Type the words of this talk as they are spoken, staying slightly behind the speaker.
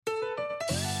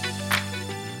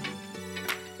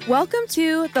Welcome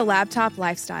to The Laptop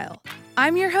Lifestyle.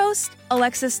 I'm your host,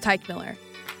 Alexis Teichmiller,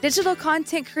 digital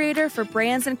content creator for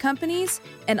brands and companies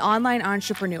and online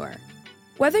entrepreneur.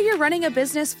 Whether you're running a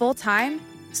business full-time,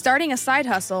 starting a side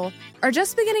hustle, or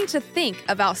just beginning to think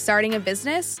about starting a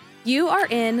business, you are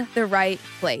in the right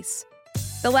place.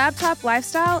 The Laptop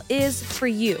Lifestyle is for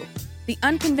you, the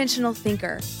unconventional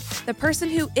thinker, the person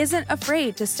who isn't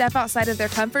afraid to step outside of their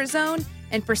comfort zone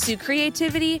and pursue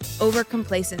creativity over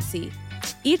complacency.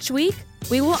 Each week,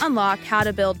 we will unlock how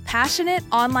to build passionate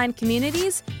online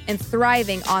communities and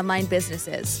thriving online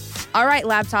businesses. All right,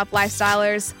 Laptop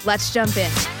Lifestylers, let's jump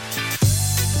in.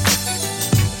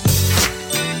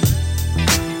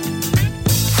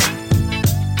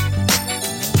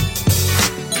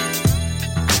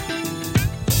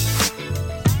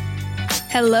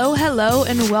 Hello,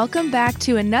 and welcome back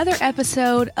to another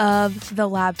episode of The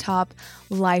Laptop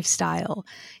Lifestyle.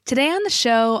 Today on the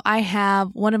show, I have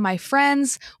one of my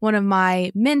friends, one of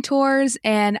my mentors,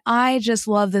 and I just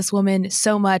love this woman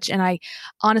so much, and I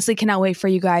honestly cannot wait for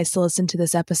you guys to listen to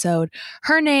this episode.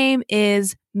 Her name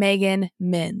is Megan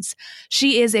Menz.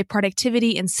 She is a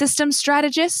productivity and systems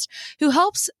strategist who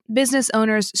helps business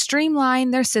owners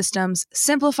streamline their systems,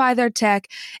 simplify their tech,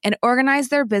 and organize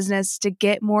their business to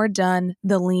get more done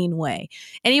the lean way.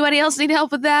 Anybody else need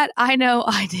help with that? I know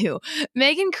I do.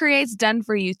 Megan creates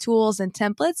done-for-you tools and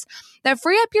templates that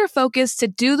free up your focus to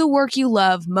do the work you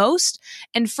love most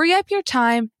and free up your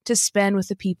time to spend with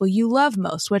the people you love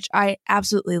most, which I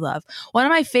absolutely love. One of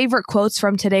my favorite quotes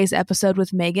from today's episode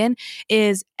with Megan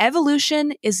is,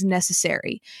 "Evolution is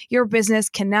necessary. Your business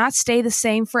cannot stay the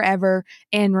same forever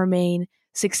and remain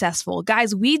successful."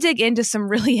 Guys, we dig into some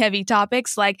really heavy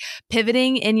topics like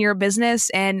pivoting in your business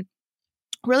and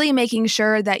really making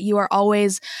sure that you are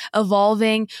always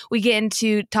evolving. We get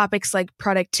into topics like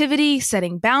productivity,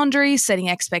 setting boundaries, setting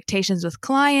expectations with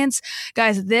clients.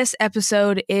 Guys, this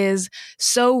episode is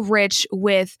so rich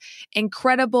with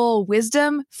incredible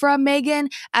wisdom from Megan,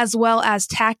 as well as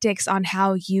tactics on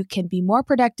how you can be more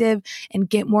productive and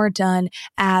get more done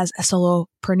as a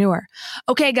solopreneur.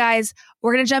 Okay, guys,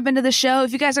 we're going to jump into the show.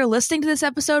 If you guys are listening to this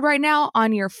episode right now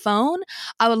on your phone,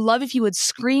 I would love if you would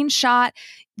screenshot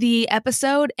the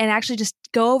episode and actually just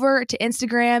go over to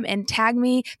Instagram and tag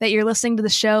me that you're listening to the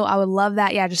show. I would love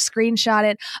that. Yeah, just screenshot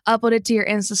it, upload it to your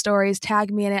Insta stories,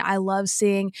 tag me in it. I love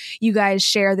seeing you guys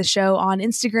share the show on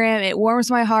Instagram. It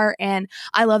warms my heart, and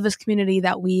I love this community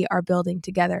that we are building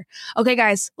together. Okay,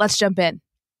 guys, let's jump in.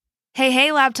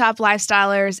 Hey, Laptop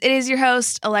Lifestylers. It is your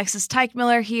host, Alexis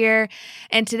Teichmiller here.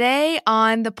 And today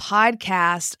on the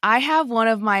podcast, I have one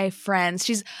of my friends.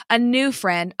 She's a new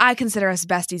friend. I consider us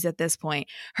besties at this point.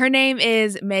 Her name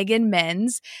is Megan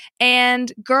Menz.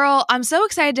 And girl, I'm so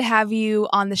excited to have you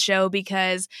on the show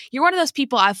because you're one of those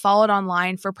people I've followed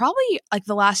online for probably like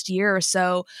the last year or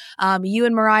so. You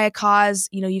and Mariah Cause,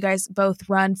 you guys both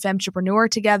run Femtrepreneur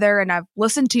together, and I've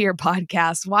listened to your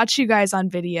podcast, watched you guys on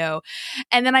video.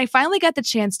 And then I finally got the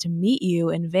chance to meet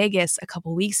you in Vegas a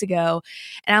couple weeks ago.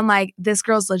 And I'm like, this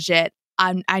girl's legit.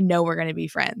 I know we're going to be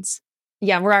friends.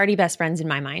 Yeah, we're already best friends in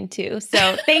my mind too.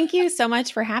 So thank you so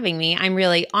much for having me. I'm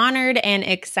really honored and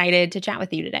excited to chat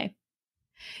with you today.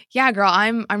 Yeah, girl,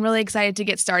 I'm really excited to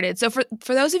get started. So for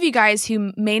those of you guys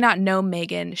who may not know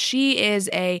Megan, she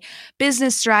is a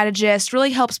business strategist,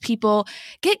 really helps people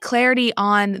get clarity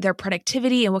on their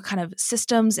productivity and what kind of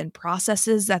systems and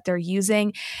processes that they're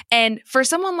using. And for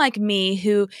someone like me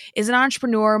who is an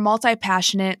entrepreneur,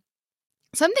 multi-passionate,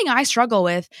 something I struggle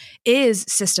with is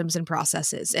systems and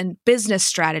processes and business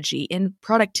strategy and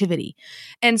productivity.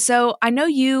 And so I know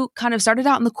you kind of started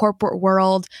out in the corporate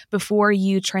world before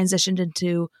you transitioned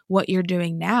into what you're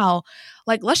doing now.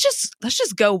 Like, let's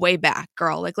just go way back,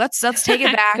 girl. Like, let's take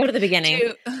it back. Go to the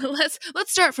beginning. Let's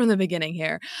start from the beginning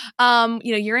here.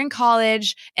 You're in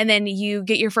college and then you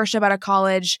get your first job out of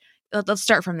college. Let's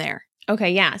start from there.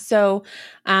 Okay, yeah. So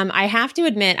I have to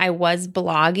admit, I was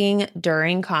blogging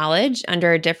during college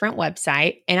under a different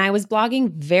website, and I was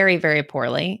blogging very, very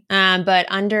poorly, but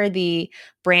under the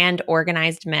brand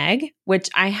Organized Meg, which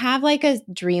I have like a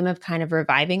dream of kind of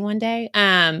reviving one day.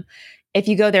 If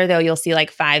you go there, though, you'll see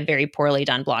like 5 very poorly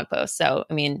done blog posts. So,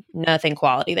 I mean, nothing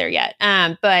quality there yet.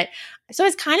 But so I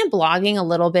was kind of blogging a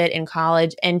little bit in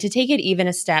college, and to take it even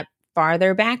a step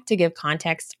farther back to give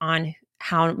context on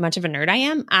how much of a nerd I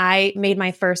am, I made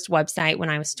my first website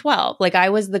when I was 12. Like, I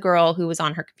was the girl who was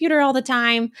on her computer all the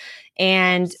time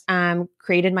and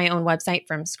created my own website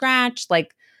from scratch.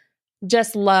 Like,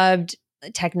 just loved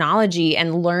technology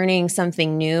and learning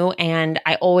something new. And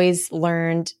I always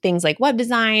learned things like web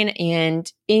design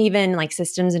and even like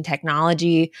systems and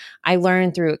technology. I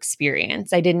learned through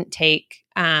experience. I didn't take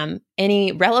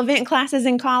any relevant classes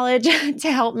in college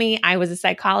to help me. I was a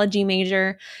psychology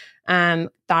major, thought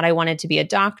I wanted to be a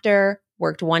doctor,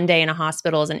 worked one day in a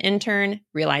hospital as an intern,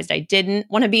 realized I didn't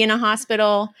want to be in a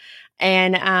hospital,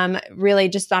 and really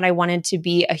just thought I wanted to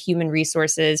be a human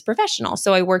resources professional.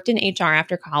 So I worked in HR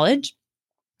after college.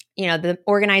 The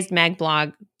Organized Meg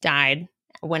blog died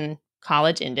when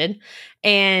college ended,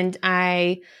 and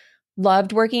I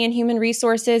loved working in human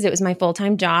resources. It was my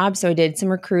full-time job, so I did some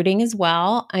recruiting as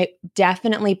well. I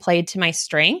definitely played to my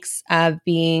strengths of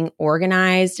being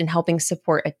organized and helping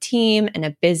support a team and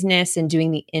a business and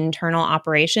doing the internal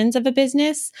operations of a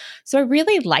business. So I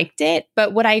really liked it.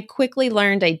 But what I quickly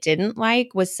learned I didn't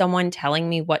like was someone telling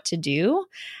me what to do.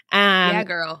 Yeah,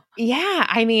 girl. Yeah,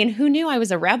 I mean, who knew I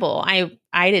was a rebel?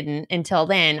 I didn't until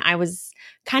then. I was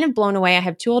kind of blown away. I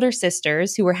have two older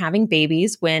sisters who were having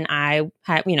babies when I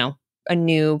had, a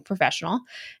new professional,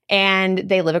 and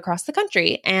they live across the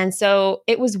country. And so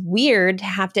it was weird to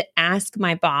have to ask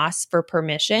my boss for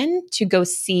permission to go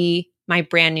see my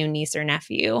brand new niece or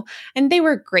nephew. And they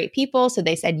were great people, so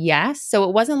they said yes. So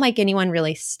it wasn't like anyone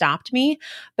really stopped me,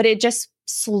 but it just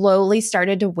slowly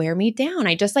started to wear me down.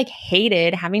 I just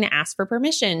hated having to ask for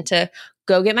permission to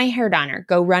go get my hair done or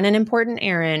go run an important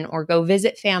errand or go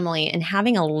visit family, and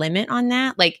having a limit on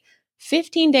that, like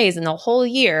 15 days in the whole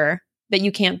year that you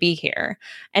can't be here.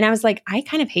 And I was like, I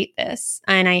kind of hate this.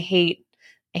 And I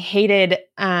hated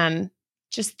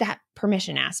just that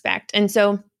permission aspect. And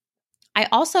so I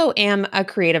also am a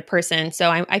creative person. So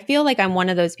I feel like I'm one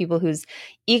of those people who's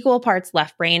equal parts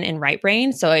left brain and right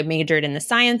brain. So I majored in the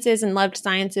sciences and loved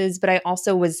sciences, but I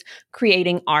also was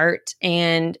creating art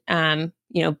and,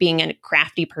 being a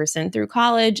crafty person through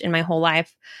college and my whole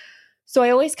life. So I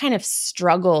always kind of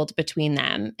struggled between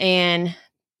them. And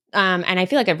I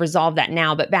feel like I've resolved that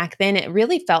now, but back then it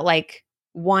really felt like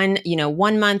one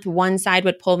month, one side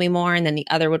would pull me more and then the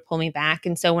other would pull me back.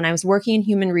 And so when I was working in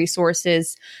human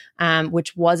resources,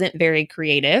 which wasn't very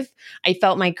creative, I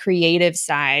felt my creative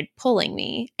side pulling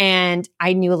me. And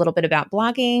I knew a little bit about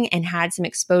blogging and had some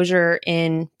exposure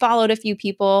and followed a few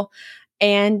people,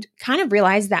 and kind of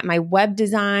realized that my web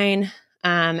design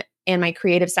and my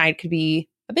creative side could be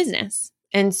a business.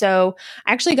 And so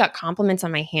I actually got compliments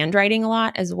on my handwriting a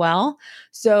lot as well.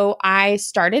 So I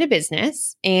started a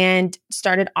business and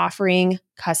started offering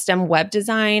custom web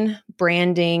design,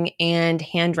 branding, and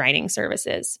handwriting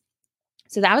services.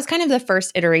 So that was kind of the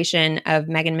first iteration of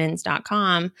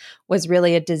meganmins.com, was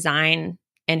really a design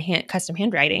and custom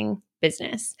handwriting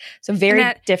business. So very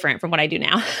different from what I do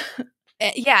now.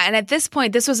 Yeah, and at this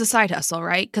point, this was a side hustle,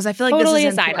 right? Because I feel like Totally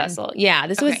this is a side hustle. Yeah,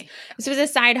 this was a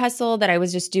side hustle that I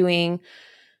was just doing.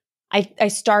 I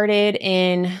started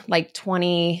in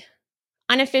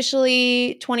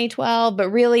unofficially 2012, but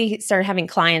really started having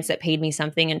clients that paid me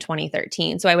something in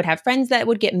 2013. So I would have friends that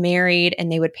would get married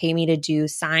and they would pay me to do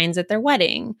signs at their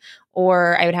wedding.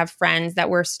 Or I would have friends that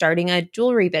were starting a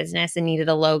jewelry business and needed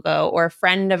a logo, or a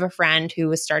friend of a friend who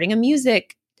was starting a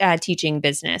music teaching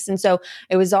business. And so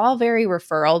it was all very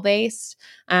referral based,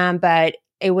 but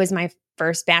it was my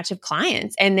first batch of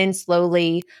clients. And then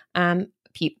slowly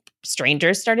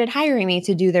strangers started hiring me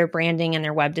to do their branding and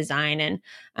their web design.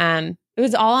 And it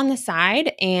was all on the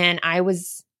side. And I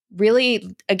was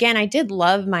really, again, I did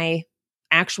love my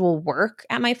actual work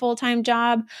at my full-time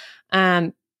job.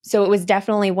 So it was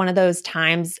definitely one of those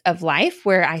times of life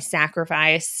where I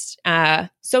sacrificed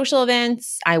social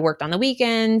events. I worked on the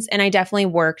weekends, and I definitely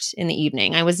worked in the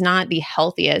evening. I was not the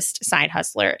healthiest side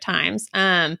hustler at times,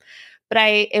 but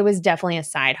it was definitely a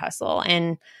side hustle.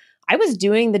 And I was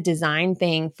doing the design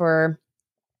thing for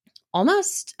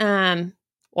almost,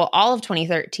 all of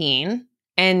 2013.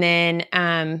 And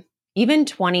then even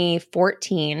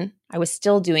 2014, I was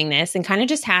still doing this and kind of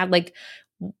just had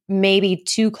maybe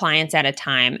 2 clients at a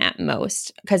time at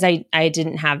most, because I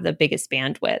didn't have the biggest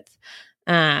bandwidth.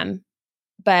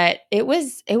 But it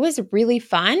was really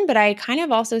fun. But I kind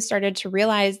of also started to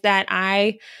realize that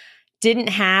I didn't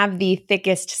have the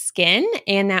thickest skin,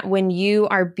 and that when you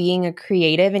are being a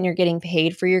creative and you're getting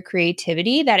paid for your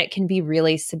creativity, that it can be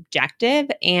really subjective.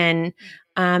 And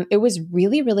it was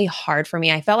really, really hard for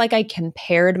me. I felt like I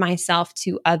compared myself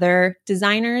to other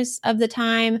designers of the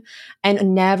time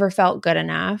and never felt good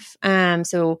enough.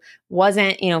 So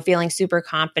wasn't, feeling super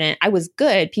confident. I was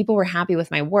good. People were happy with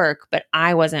my work, but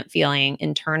I wasn't feeling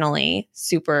internally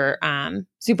super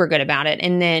good about it.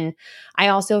 And then I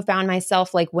also found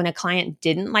myself when a client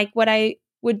didn't like what I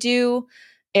would do,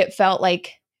 it felt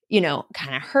like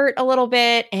kind of hurt a little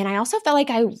bit. And I also felt like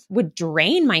I would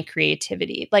drain my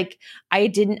creativity. Like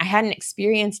I hadn't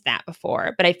experienced that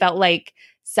before, but I felt like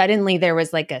suddenly there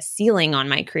was like a ceiling on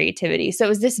my creativity.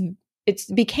 So it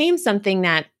became something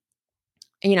that,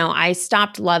 I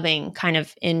stopped loving kind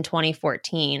of in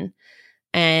 2014.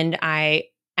 And I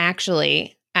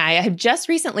have just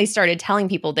recently started telling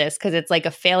people this because it's like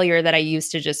a failure that I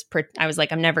used to I was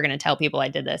like, I'm never going to tell people I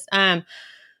did this.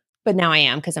 But now I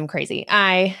am because I'm crazy.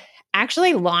 I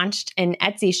actually launched an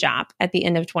Etsy shop at the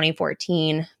end of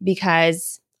 2014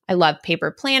 because I love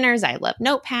paper planners. I love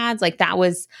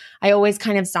notepads. I always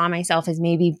kind of saw myself as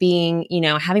maybe being,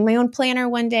 having my own planner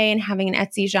one day and having an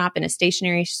Etsy shop and a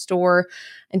stationery store.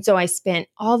 And so I spent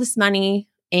all this money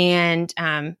and,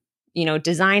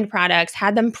 designed products,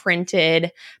 had them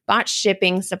printed, bought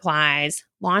shipping supplies,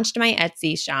 launched my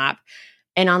Etsy shop.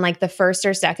 And on like the first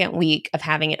or second week of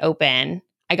having it open,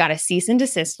 I got a cease and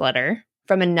desist letter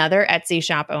from another Etsy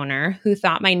shop owner who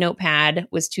thought my notepad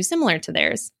was too similar to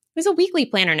theirs. It was a weekly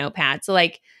planner notepad. So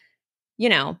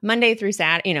Monday through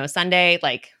Saturday, Sunday,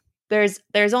 like there's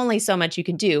only so much you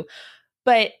can do.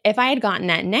 But if I had gotten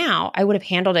that now, I would have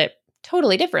handled it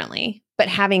totally differently. But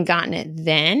having gotten it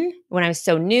then, when I was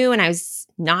so new and I was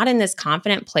not in this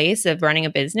confident place of running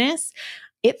a business,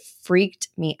 it freaked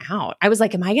me out. I was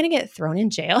like, am I going to get thrown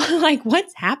in jail? Like,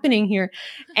 what's happening here?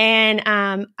 And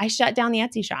I shut down the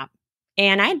Etsy shop.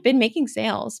 And I had been making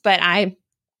sales, but I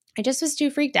just was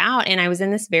too freaked out. And I was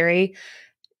in this very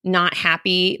not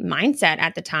happy mindset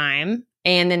at the time.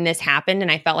 And then this happened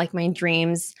and I felt like my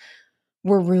dreams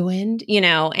were ruined,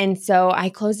 and so I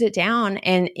closed it down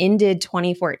and ended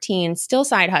 2014, still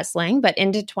side hustling, but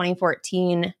ended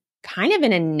 2014 kind of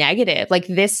in a negative, like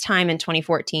this time in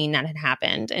 2014 that had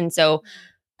happened. And so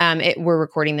we're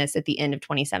recording this at the end of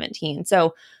 2017.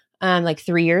 So like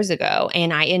 3 years ago.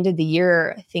 And I ended the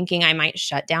year thinking I might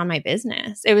shut down my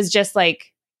business. It was just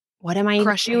like, what am I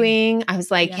doing? I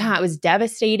was like, yeah, it was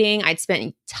devastating. I'd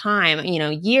spent time,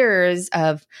 years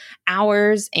of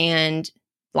hours and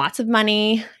lots of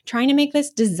money trying to make this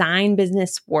design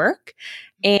business work.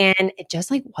 And it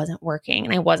just like wasn't working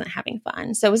and I wasn't having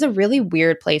fun. So it was a really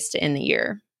weird place to end the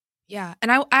year. Yeah. And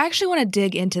I actually want to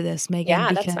dig into this, Megan. Yeah,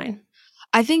 because that's fine.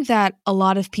 I think that a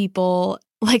lot of people,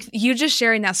 like you just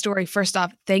sharing that story, first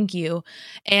off, thank you.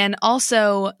 And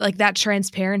also like that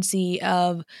transparency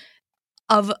of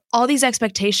all these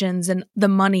expectations and the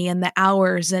money and the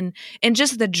hours and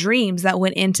just the dreams that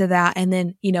went into that. And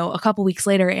then, a couple weeks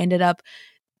later, it ended up,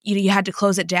 you had to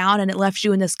close it down and it left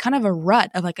you in this kind of a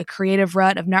rut of like a creative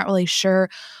rut of not really sure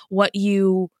what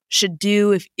you should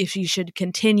do, if you should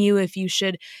continue, if you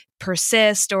should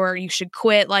persist or you should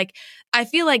quit. Like, I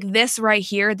feel like this right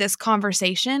here, this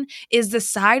conversation is the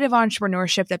side of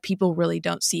entrepreneurship that people really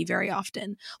don't see very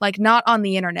often, like not on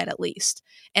the internet at least.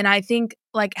 And I think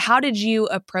like, how did you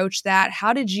approach that?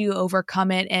 How did you overcome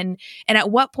it? And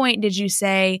at what point did you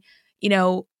say,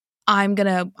 I'm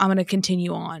going to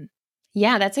continue on?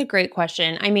 Yeah, that's a great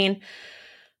question. I mean,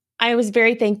 I was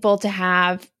very thankful to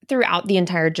have throughout the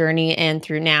entire journey and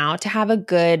through now to have a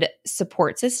good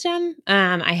support system.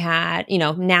 I had,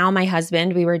 now my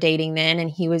husband, we were dating then and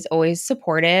he was always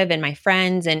supportive and my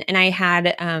friends and I had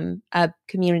a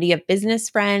community of business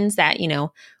friends that,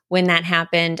 when that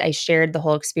happened, I shared the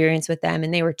whole experience with them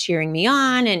and they were cheering me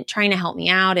on and trying to help me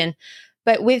out.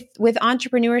 But with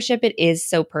entrepreneurship, it is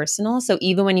so personal. So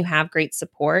even when you have great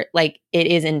support, like it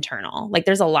is internal, like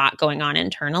there's a lot going on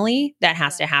internally that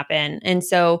has to happen. And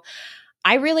so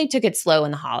I really took it slow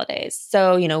in the holidays.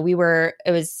 So,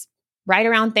 it was right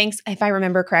around if I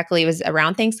remember correctly, it was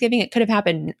around Thanksgiving. It could have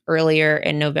happened earlier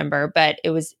in November, but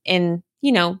it was in,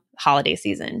 holiday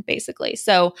season basically.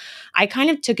 So I kind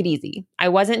of took it easy. I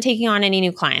wasn't taking on any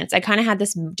new clients. I kind of had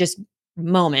this just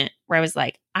moment where I was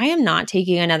like, I am not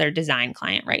taking another design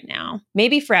client right now,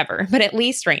 maybe forever, but at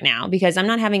least right now, because I'm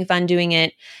not having fun doing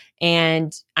it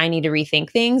and I need to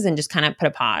rethink things and just kind of put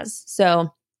a pause.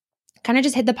 So kind of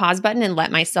just hit the pause button and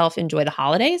let myself enjoy the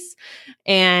holidays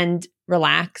and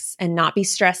relax and not be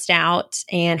stressed out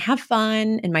and have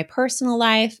fun in my personal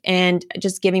life and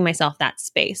just giving myself that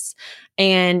space.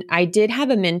 And I did have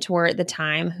a mentor at the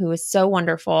time who was so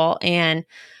wonderful. And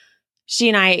she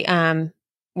and I,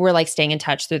 we're like staying in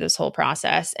touch through this whole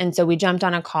process. And so we jumped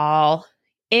on a call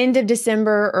end of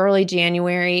December, early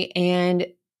January, and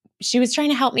she was trying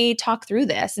to help me talk through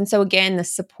this. And so again, the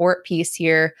support piece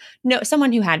here,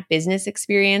 someone who had business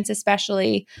experience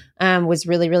especially was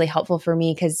really, really helpful for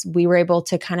me because we were able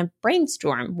to kind of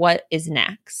brainstorm what is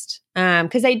next.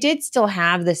 Because I did still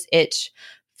have this itch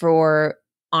for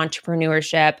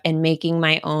entrepreneurship and making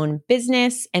my own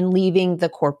business and leaving the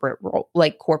corporate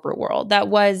world. That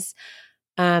was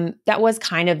that was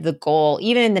kind of the goal.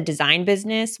 Even in the design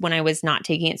business, when I was not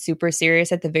taking it super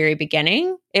serious at the very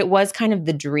beginning, it was kind of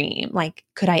the dream. Like,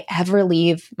 could I ever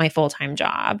leave my full-time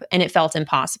job? And it felt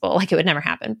impossible, like it would never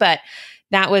happen. But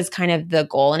that was kind of the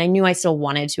goal. And I knew I still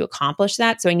wanted to accomplish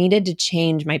that. So I needed to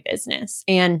change my business.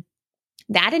 And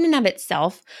that in and of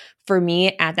itself, for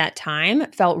me at that time,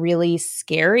 felt really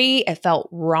scary. It felt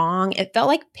wrong. It felt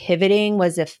like pivoting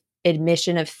was an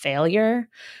admission of failure.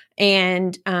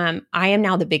 And I am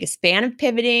now the biggest fan of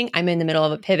pivoting. I'm in the middle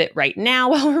of a pivot right now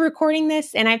while we're recording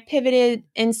this. And I've pivoted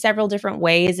in several different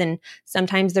ways. And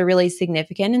sometimes they're really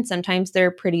significant and sometimes they're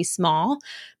pretty small.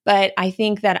 But I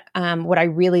think that what I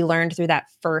really learned through that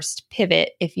first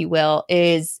pivot, if you will,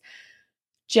 is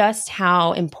just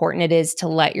how important it is to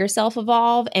let yourself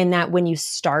evolve. And that when you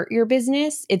start your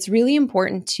business, it's really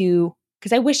important to,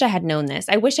 because I wish I had known this.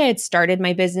 I wish I had started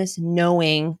my business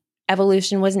knowing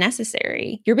evolution was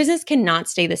necessary. Your business cannot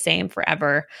stay the same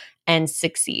forever and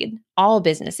succeed. All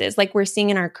businesses, like we're seeing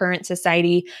in our current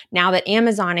society, now that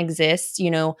Amazon exists,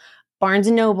 Barnes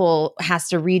and Noble has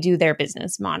to redo their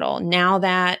business model. Now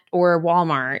that, or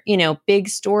Walmart, big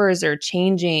stores are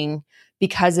changing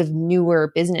because of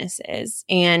newer businesses.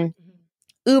 And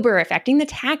Uber affecting the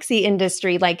taxi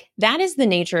industry, like that is the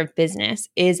nature of business,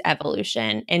 is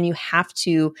evolution. And you have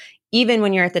to, even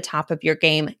when you're at the top of your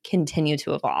game, continue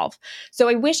to evolve. So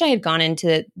I wish I had gone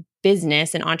into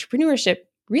business and entrepreneurship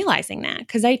realizing that,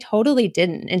 because I totally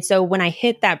didn't. And so when I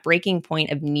hit that breaking point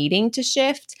of needing to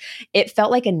shift, it felt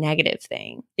like a negative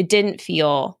thing. It didn't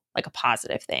feel like a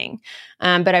positive thing.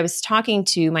 But I was talking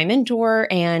to my mentor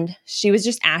and she was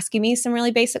just asking me some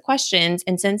really basic questions.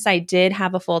 And since I did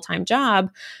have a full-time job,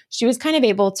 she was kind of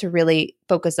able to really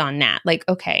focus on that. Like,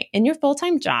 okay, in your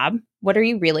full-time job, what are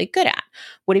you really good at?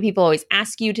 What do people always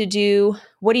ask you to do?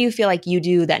 What do you feel like you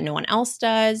do that no one else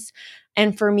does?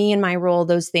 And for me in my role,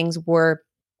 those things were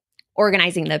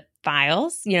organizing the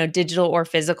files, digital or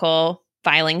physical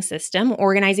filing system,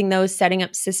 organizing those, setting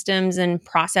up systems and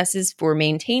processes for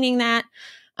maintaining that.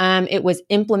 It was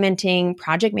implementing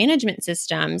project management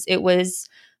systems. It was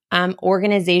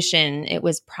organization. It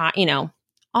was,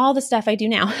 all the stuff I do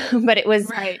now, but it was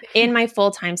in my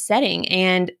full-time setting.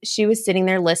 And she was sitting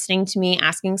there listening to me,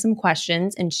 asking some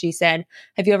questions. And she said,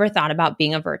 have you ever thought about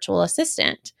being a virtual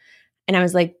assistant? And I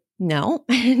was like, no.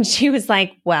 And she was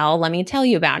like, well, let me tell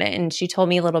you about it. And she told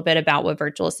me a little bit about what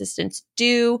virtual assistants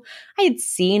do. I had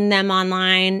seen them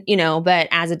online, but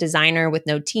as a designer with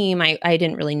no team, I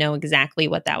didn't really know exactly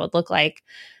what that would look like.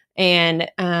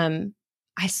 And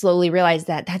I slowly realized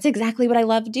that that's exactly what I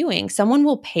love doing. Someone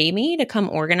will pay me to come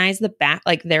organize the back,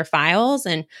 like their files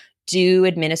and do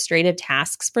administrative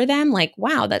tasks for them. Like,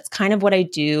 wow, that's kind of what I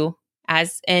do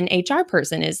as an HR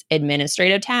person, is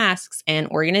administrative tasks and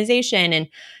organization and,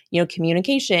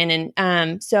 communication.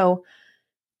 And so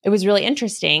it was really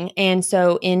interesting. And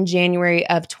so in January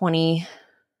of 2015,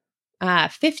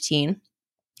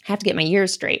 I have to get my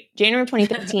years straight. January of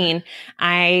 2015,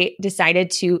 I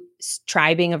decided to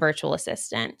try being a virtual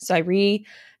assistant. So I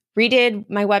redid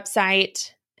my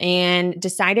website and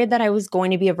decided that I was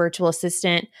going to be a virtual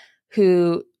assistant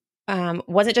who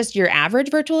wasn't just your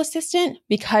average virtual assistant,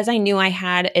 because I knew I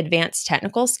had advanced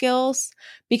technical skills,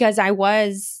 because I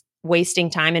was wasting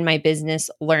time in my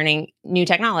business learning new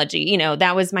technology.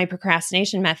 That was my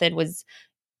procrastination method, was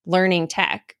learning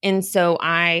tech. And so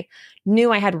I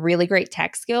knew I had really great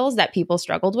tech skills that people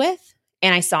struggled with.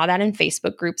 And I saw that in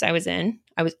Facebook groups I was in.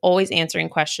 I was always answering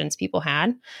questions people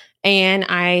had. And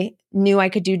I knew I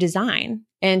could do design.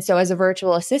 And so as a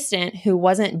virtual assistant who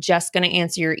wasn't just going to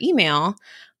answer your email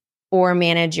or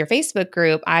manage your Facebook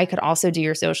group, I could also do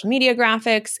your social media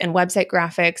graphics and website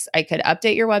graphics. I could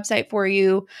update your website for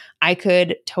you. I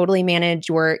could totally manage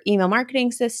your email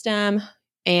marketing system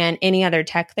and any other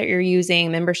tech that you're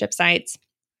using, membership sites.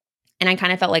 And I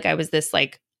kind of felt like I was this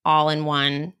like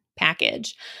all-in-one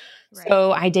package. Right.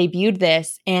 So I debuted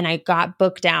this and I got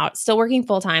booked out, still working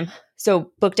full-time.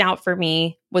 So booked out for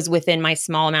me was within my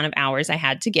small amount of hours I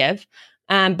had to give,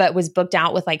 but was booked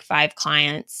out with like 5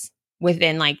 clients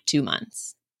within like 2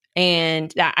 months.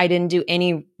 And that I didn't do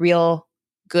any real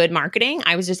good marketing.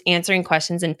 I was just answering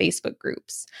questions in Facebook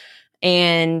groups.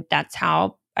 And that's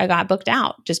how I got booked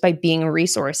out, just by being a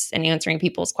resource and answering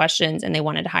people's questions, and they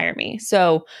wanted to hire me.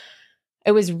 So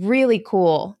it was really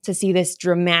cool to see this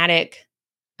dramatic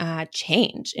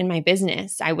change in my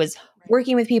business. I was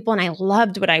working with people and I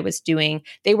loved what I was doing.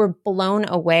 They were blown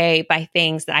away by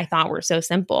things that I thought were so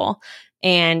simple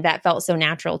and that felt so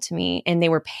natural to me. And they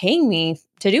were paying me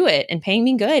to do it and paying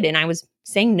me good. And I was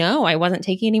saying no, I wasn't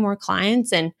taking any more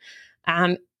clients. And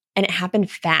it happened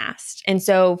fast. And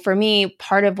so for me,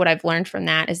 part of what I've learned from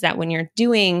that is that when you're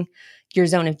doing your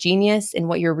zone of genius and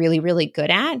what you're really, really good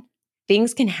at,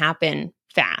 things can happen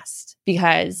fast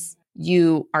because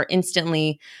you are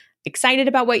instantly excited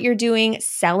about what you're doing.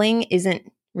 Selling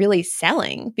isn't really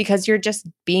selling because you're just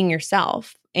being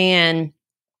yourself. And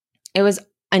it was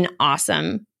an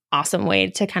awesome, awesome way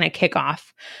to kind of kick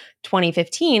off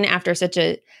 2015 after such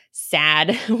a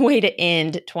sad way to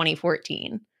end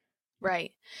 2014.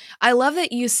 Right. I love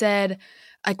that you said,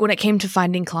 like, when it came to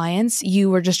finding clients,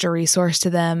 you were just a resource to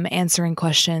them, answering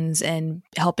questions and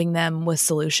helping them with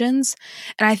solutions.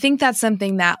 And I think that's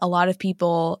something that a lot of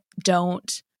people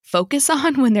don't focus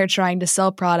on when they're trying to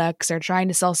sell products or trying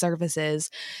to sell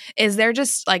services, is they're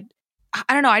just like,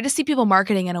 I don't know, I just see people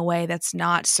marketing in a way that's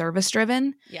not service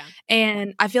driven. Yeah.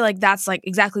 And I feel like that's like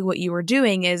exactly what you were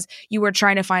doing, is you were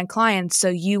trying to find clients. So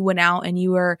you went out and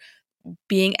you were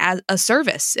being as a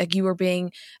service, like you were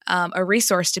being a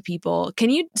resource to people.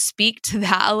 Can you speak to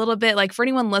that a little bit? Like, for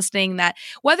anyone listening, that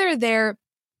whether they're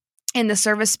in the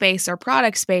service space or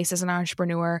product space as an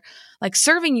entrepreneur, like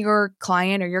serving your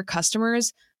client or your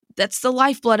customers, that's the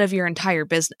lifeblood of your entire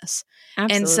business.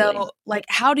 Absolutely. And so, like,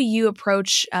 how do you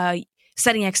approach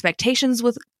setting expectations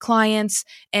with clients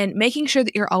and making sure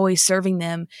that you're always serving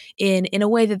them in a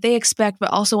way that they expect,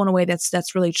 but also in a way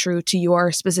that's really true to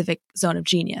your specific zone of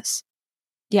genius?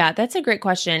 Yeah, that's a great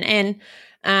question. And,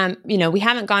 we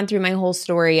haven't gone through my whole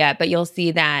story yet, but you'll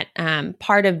see that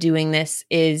part of doing this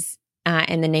is,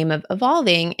 in the name of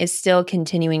evolving, is still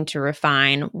continuing to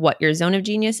refine what your zone of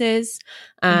genius is.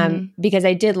 Because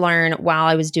I did learn while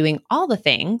I was doing all the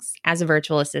things as a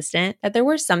virtual assistant that there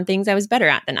were some things I was better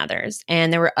at than others.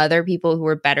 And there were other people who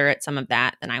were better at some of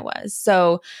that than I was.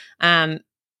 So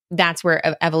that's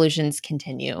where evolutions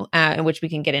continue, and which we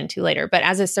can get into later. But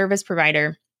as a service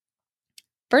provider,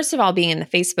 first of all, being in the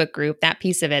Facebook group, that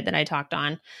piece of it that I talked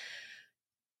on,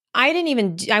 I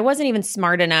wasn't even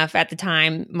smart enough at the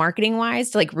time, marketing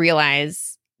wise, to like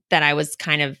realize that I was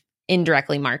kind of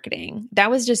indirectly marketing. That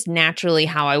was just naturally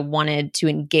how I wanted to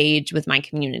engage with my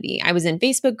community. I was in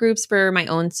Facebook groups for my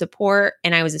own support,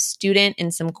 and I was a student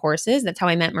in some courses. That's how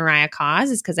I met Mariah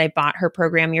Cause, is because I bought her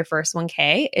program, Your First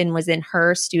 1K, and was in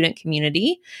her student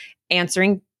community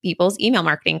answering people's email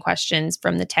marketing questions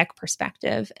from the tech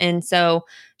perspective. And so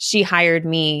she hired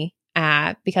me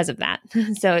because of that.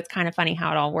 So it's kind of funny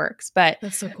how it all works. But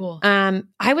that's so cool.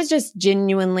 I was just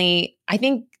genuinely, I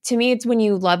think to me, it's when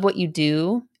you love what you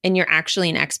do and you're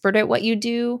actually an expert at what you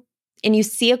do and you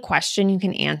see a question you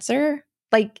can answer,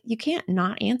 like you can't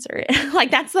not answer it.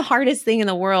 Like that's the hardest thing in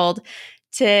the world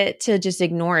to just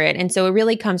ignore it. And so it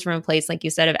really comes from a place, like you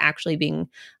said, of actually being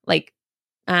like,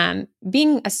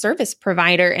 being a service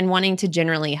provider and wanting to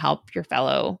generally help your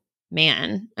fellow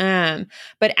man.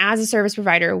 But as a service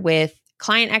provider with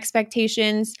client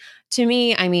expectations, to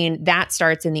me, I mean, that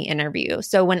starts in the interview.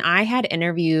 So when I had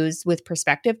interviews with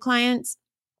prospective clients,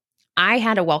 I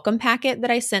had a welcome packet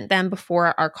that I sent them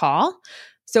before our call.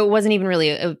 So it wasn't even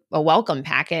really a welcome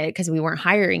packet because we weren't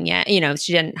hiring yet.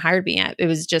 She hadn't hired me yet. It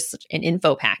was just an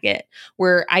info packet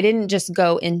where I didn't just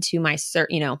go into my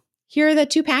here are the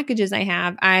 2 packages I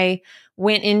have. I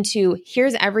went into,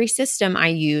 here's every system I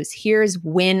use. Here's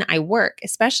when I work,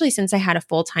 especially since I had a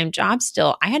full-time job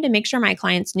still. I had to make sure my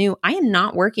clients knew I am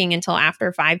not working until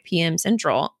after 5 p.m.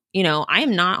 Central.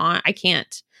 I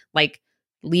can't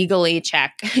legally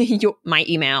check my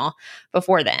email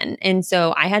before then. And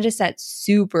so I had to set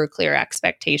super clear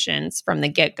expectations from the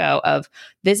get-go of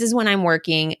this is when I'm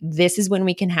working. This is when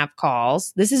we can have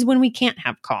calls. This is when we can't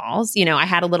have calls. I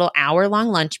had a little hour-long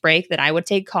lunch break that I would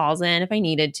take calls in if I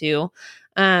needed to.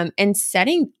 And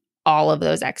setting all of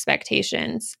those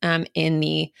expectations in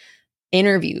the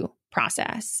interview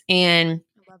process. And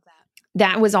I love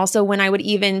that was also when I would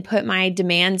even put my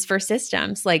demands for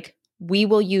systems, like we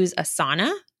will use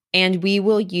Asana and we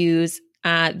will use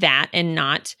that and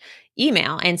not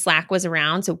email. And Slack was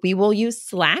around. So we will use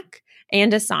Slack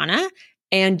and Asana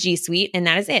and G Suite, and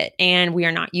that is it. And we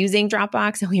are not using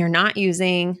Dropbox, and we are not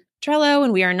using Trello,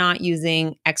 and we are not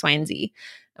using X, Y, and Z.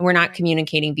 And we're not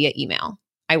communicating via email.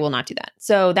 I will not do that.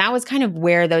 So that was kind of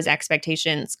where those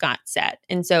expectations got set.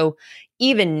 And so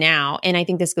even now, and I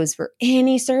think this goes for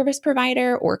any service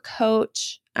provider or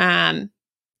coach,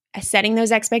 setting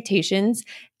those expectations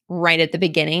right at the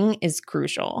beginning is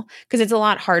crucial because it's a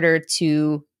lot harder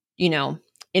to,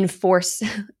 enforce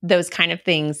those kind of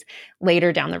things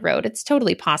later down the road. It's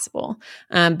totally possible.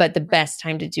 But the best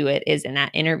time to do it is in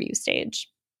that interview stage.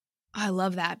 I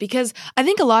love that because I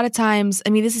think a lot of times,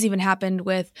 this has even happened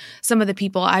with some of the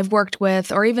people I've worked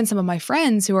with or even some of my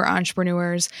friends who are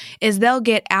entrepreneurs, is they'll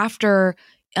get after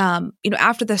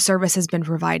after the service has been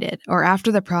provided or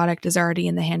after the product is already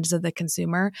in the hands of the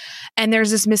consumer. And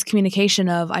there's this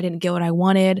miscommunication of I didn't get what I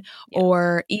wanted,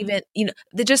 or even,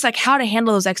 just like how to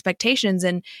handle those expectations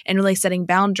and really setting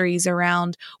boundaries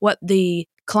around what the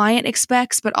client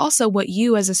expects, but also what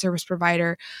you as a service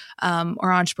provider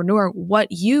or entrepreneur, what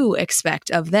you expect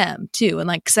of them too. And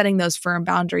like setting those firm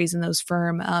boundaries and those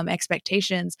firm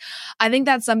expectations. I think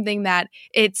that's something that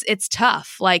it's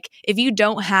tough. Like if you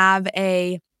don't have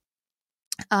a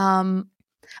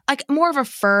like more of a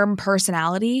firm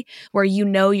personality where you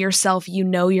know yourself, you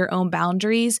know your own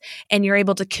boundaries, and you're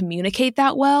able to communicate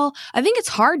that well, I think it's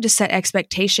hard to set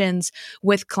expectations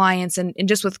with clients and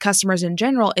just with customers in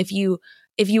general if you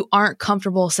aren't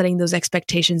comfortable setting those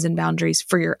expectations and boundaries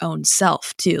for your own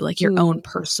self too, like your own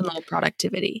personal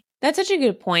productivity. That's such a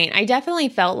good point. I definitely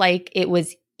felt like it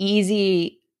was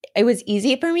easy. It was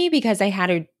easy for me because I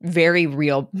had a very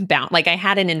real like I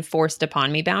had an enforced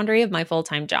upon me boundary of my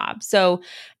full-time job. So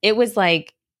it was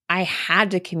like I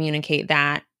had to communicate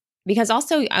that, because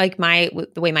also like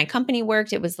the way my company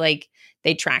worked, it was like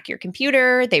they track your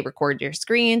computer, they record your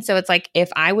screen. So it's like if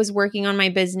I was working on my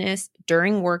business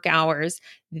during work hours,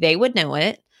 they would know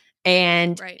it.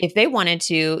 And if they wanted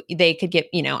to, they could get,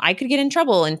 I could get in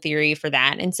trouble in theory for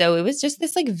that. And so it was just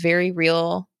this like very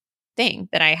real thing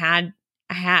that I had.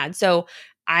 So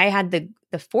I had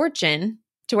the fortune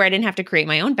to where I didn't have to create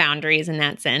my own boundaries in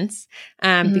that sense,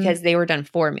 because they were done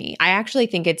for me. I actually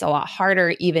think it's a lot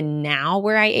harder even now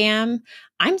where I am.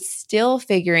 I'm still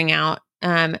figuring out,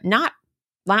 not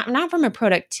from a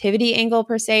productivity angle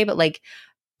per se, but like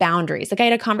boundaries. Like I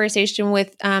had a conversation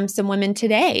with some women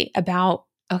today about,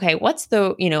 okay,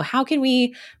 how can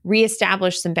we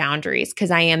reestablish some boundaries? Because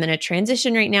I am in a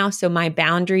transition right now. So my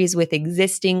boundaries with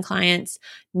existing clients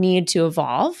need to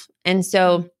evolve. And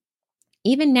so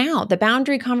even now, the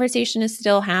boundary conversation is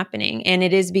still happening. And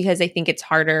it is because I think it's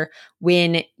harder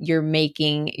when you're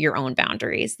making your own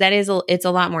boundaries. It's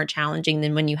a lot more challenging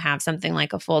than when you have something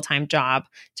like a full-time job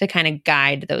to kind of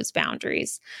guide those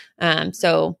boundaries.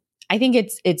 So I think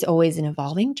it's always an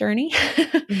evolving journey,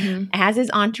 as is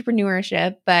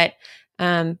entrepreneurship. But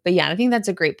yeah, I think that's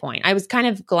a great point. I was kind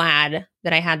of glad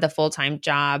that I had the full-time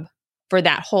job for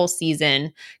that whole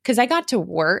season, because I got to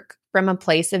work from a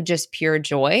place of just pure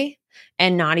joy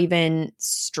and not even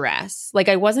stress. Like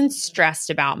I wasn't stressed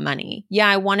about money. Yeah,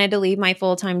 I wanted to leave my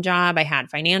full-time job. I had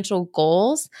financial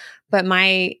goals, but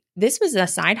this was a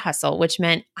side hustle, which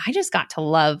meant I just got to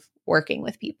love working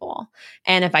with people.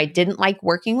 And if I didn't like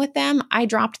working with them, I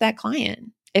dropped that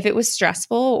client. If it was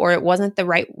stressful or it wasn't the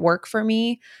right work for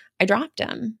me, I dropped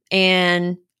them.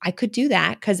 And I could do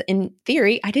that because in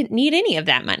theory, I didn't need any of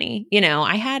that money.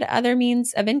 I had other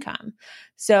means of income.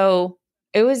 So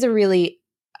it was a really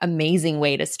amazing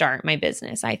way to start my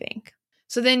business, I think.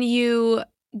 So then you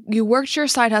worked your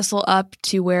side hustle up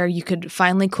to where you could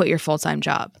finally quit your full-time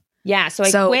job. Yeah. So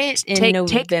I quit in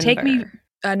November. Take me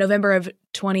November of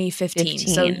 2015.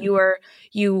 So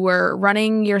you were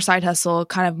running your side hustle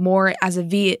kind of more as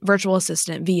a virtual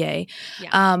assistant VA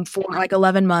for like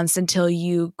 11 months until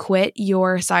you quit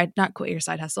not quit your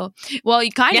side hustle. Well, you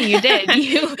did.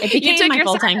 It took my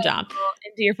full-time job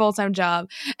into your full-time job.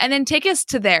 And then take us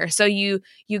to there. So you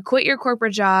quit your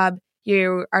corporate job.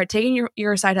 You are taking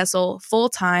your side hustle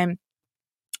full-time.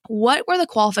 What were the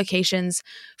qualifications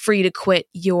for you to quit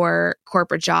your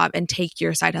corporate job and take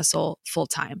your side hustle full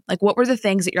time? Like, what were the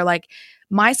things that you're like,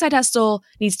 my side hustle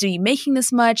needs to be making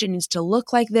this much, it needs to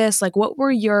look like this? Like, what were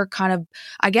your kind of,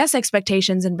 I guess,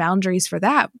 expectations and boundaries for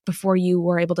that before you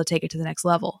were able to take it to the next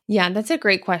level? Yeah, that's a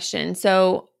great question.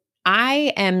 So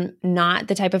I am not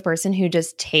the type of person who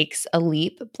just takes a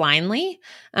leap blindly.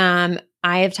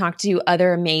 I have talked to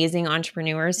other amazing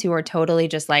entrepreneurs who are totally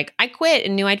just like, I quit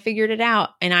and knew I'd figured it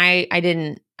out. And I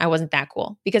wasn't that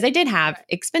cool because I did have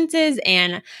expenses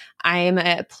and I am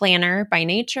a planner by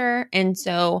nature. And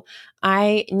so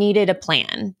I needed a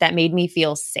plan that made me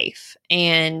feel safe.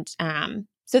 And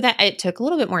so that it took a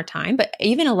little bit more time, but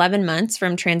even 11 months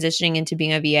from transitioning into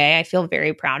being a VA, I feel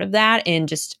very proud of that. And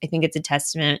just, I think it's a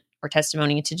testament or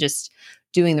testimony to just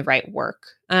doing the right work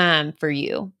for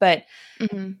you. But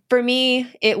for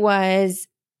me, it was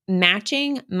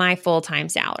matching my full-time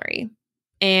salary.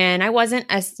 And I wasn't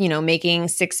making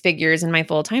six figures in my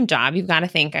full-time job. You've got to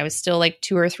think I was still like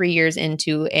 2 or 3 years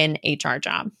into an HR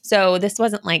job. So this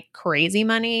wasn't like crazy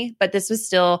money, but this was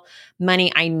still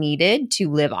money I needed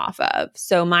to live off of.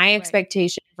 So my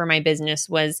expectation for my business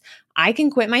was I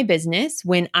can quit my business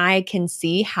when I can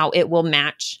see how it will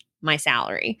match my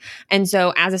salary. And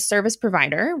so as a service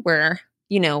provider where,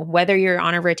 whether you're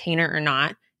on a retainer or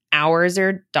not, hours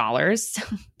are dollars,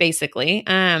 basically.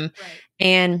 And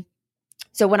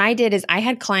So what I did is I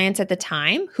had clients at the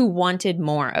time who wanted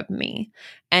more of me.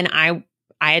 And I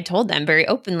had told them very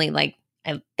openly, like,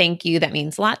 I thank you. That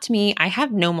means a lot to me. I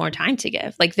have no more time to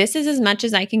give. Like, this is as much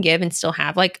as I can give and still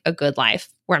have like a good life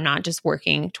where I'm not just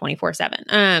working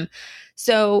 24/7.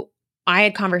 So I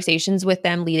had conversations with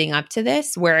them leading up to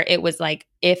this where it was like,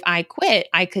 if I quit,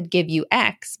 I could give you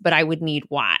X, but I would need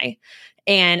Y.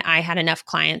 And I had enough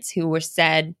clients who were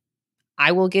said,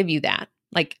 I will give you that.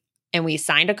 Like, and we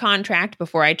signed a contract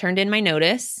before I turned in my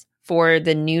notice for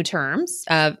the new terms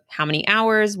of how many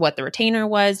hours, what the retainer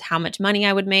was, how much money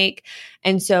I would make.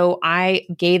 And so I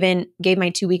gave my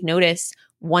 2-week notice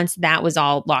once that was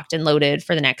all locked and loaded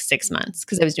for the next 6 months,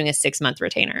 because I was doing a 6-month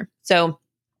retainer. So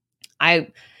I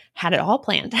had it all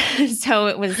planned. So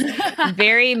it was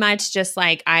very much just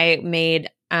like I made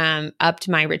up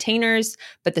to my retainers,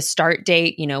 but the start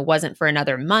date, wasn't for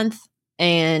another month.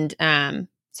 And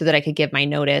so that I could give my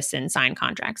notice and sign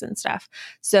contracts and stuff.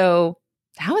 So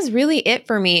that was really it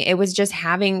for me. It was just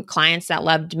having clients that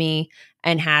loved me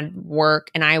and had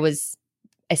work, and I was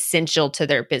essential to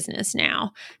their business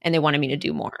now, and they wanted me to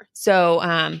do more. So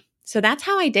that's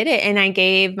how I did it. And I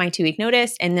gave my 2-week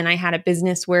notice, and then I had a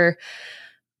business where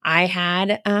I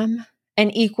had an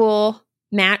equal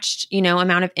matched,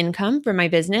 amount of income from my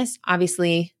business.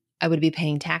 Obviously, I would be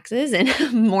paying taxes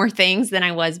and more things than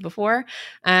I was before.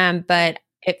 But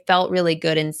it felt really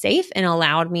good and safe and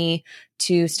allowed me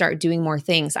to start doing more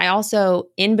things. I also,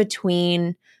 in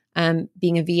between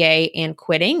being a VA and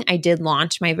quitting, I did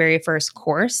launch my very first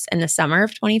course in the summer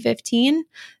of 2015.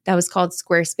 That was called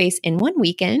Squarespace in 1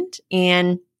 Weekend.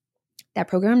 And that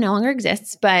program no longer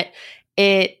exists, but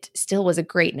it still was a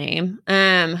great name.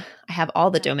 I have all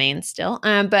the domains still.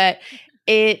 But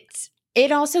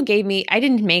it also gave me, I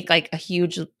didn't make like a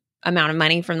huge amount of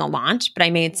money from the launch, but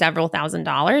I made several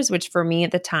 $1,000s, which for me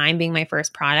at the time, being my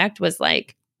first product, was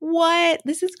like, what?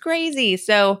 This is crazy.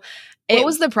 So what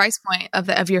was the price point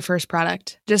of your first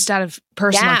product? Just out of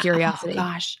personal curiosity. Oh,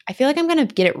 gosh, I feel like I'm going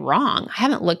to get it wrong. I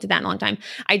haven't looked at that in a long time.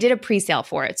 I did a pre-sale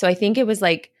for it. So I think it was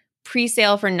like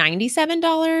pre-sale for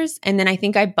 $97. And then I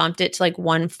think I bumped it to like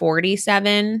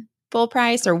 $147 full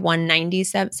price, or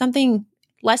 $197, something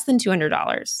less than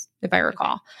 $200, if I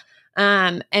recall.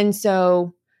 And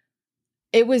so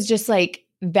it was just like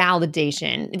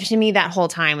validation to me. That whole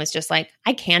time was just like,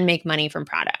 I can make money from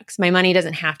products. My money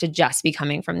doesn't have to just be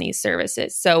coming from these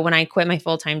services. So when I quit my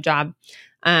full-time job,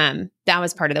 that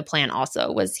was part of the plan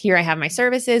also, was here I have my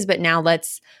services, but now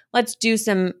let's do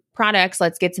some products.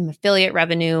 Let's get some affiliate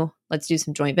revenue. Let's do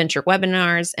some joint venture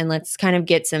webinars, and let's kind of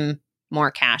get some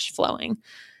more cash flowing.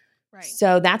 Right.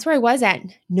 So that's where I was at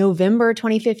November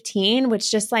 2015, which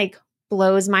just like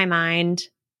blows my mind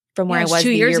from where I was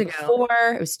 2 years ago.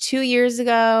 Before. It was 2 years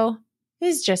ago. It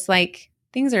was just like,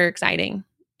 things are exciting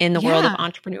in the world of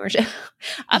entrepreneurship.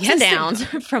 Ups and downs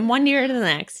from one year to the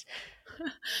next.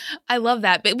 I love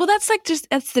that. But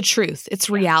that's the truth. It's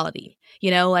reality.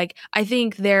 Like, I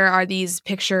think there are these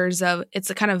pictures of, it's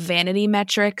a kind of vanity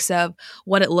metrics of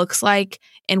what it looks like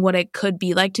and what it could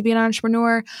be like to be an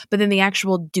entrepreneur. But then the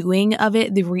actual doing of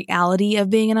it, the reality of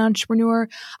being an entrepreneur,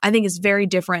 I think is very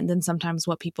different than sometimes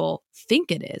what people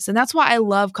think it is. And that's why I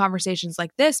love conversations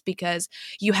like this, because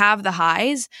you have the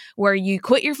highs where you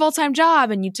quit your full-time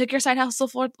job and you took your side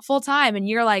hustle full-time, and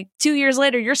you're like 2 years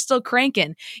later, you're still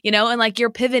cranking, and like you're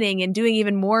pivoting and doing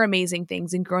even more amazing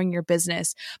things and growing your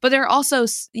business. But there are also,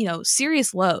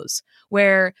 serious lows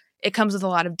where it comes with a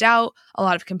lot of doubt, a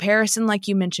lot of comparison, like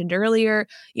you mentioned earlier.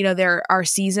 There are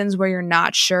seasons where you're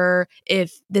not sure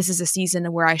if this is a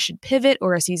season where I should pivot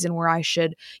or a season where I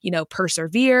should,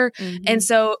 persevere. Mm-hmm. And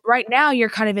so right now you're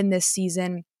kind of in this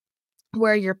season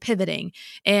where you're pivoting.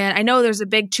 And I know there's a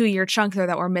big 2-year chunk there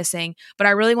that we're missing, but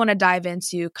I really want to dive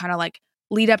into kind of like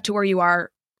lead up to where you are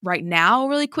right now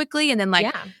really quickly. And then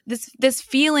like this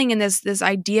feeling and this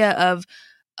idea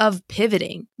of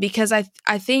pivoting, because I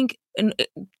think, and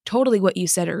totally what you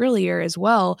said earlier as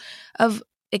well, of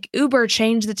like Uber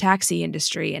changed the taxi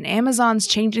industry and Amazon's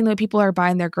changing the way people are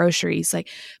buying their groceries. Like,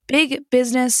 big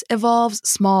business evolves,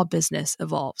 small business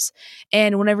evolves.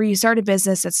 And whenever you start a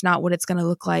business, that's not what it's going to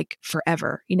look like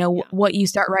forever. What you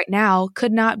start right now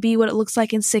could not be what it looks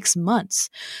like in 6 months.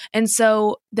 And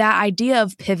so that idea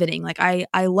of pivoting, like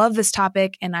I love this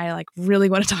topic, and I like really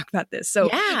want to talk about this. So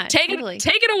take it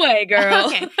away, girl.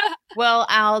 Okay. Well,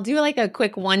 I'll do like a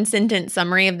quick 1-sentence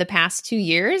summary of the past 2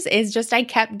 years. Is just, I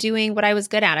kept doing what I was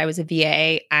good at. I was a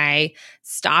VA. I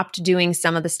stopped doing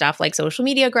some of the stuff like social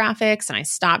media graphics, and I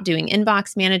stopped doing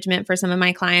inbox management for some of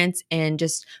my clients, and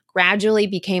just gradually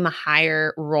became a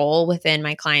higher role within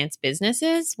my clients'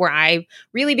 businesses, where I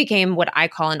really became what I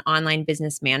call an online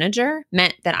business manager.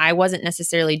 Meant that I wasn't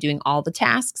necessarily doing all the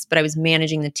tasks, but I was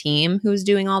managing the team who was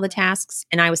doing all the tasks,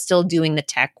 and I was still doing the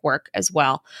tech work as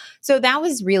well. So that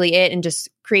was really it, and just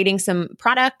creating some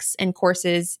products and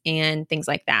courses and things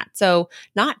like that. So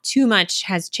not too much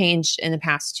has changed in the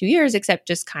past 2 years, except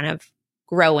just kind of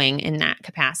growing in that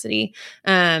capacity.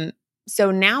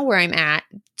 So now where I'm at,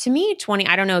 to me,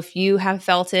 I don't know if you have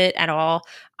felt it at all.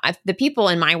 The people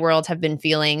in my world have been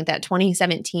feeling that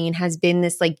 2017 has been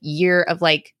this like year of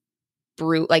like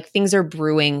things are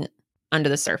brewing under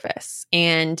the surface,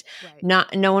 and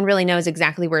no one really knows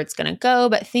exactly where it's going to go,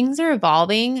 but things are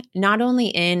evolving. Not only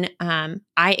in,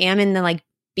 I am in the like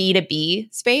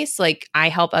B2B space, like I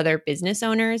help other business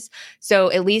owners. So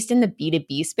at least in the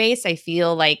B2B space, I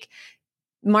feel like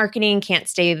marketing can't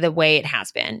stay the way it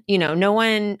has been.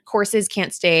 Courses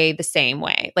can't stay the same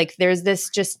way. Like there's this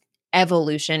just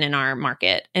evolution in our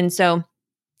market. And so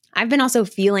I've been also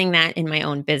feeling that in my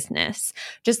own business,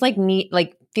 just like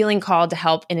feeling called to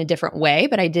help in a different way,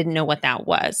 but I didn't know what that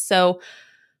was. So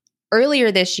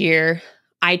earlier this year,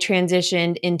 I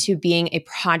transitioned into being a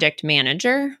project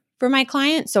manager for my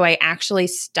client. So I actually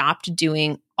stopped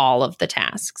doing all of the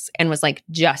tasks and was like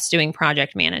just doing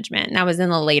project management. And that was in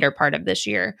the later part of this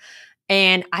year.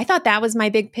 And I thought that was my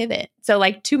big pivot. So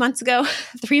like 2 months ago,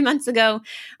 3 months ago,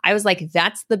 I was like,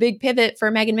 that's the big pivot for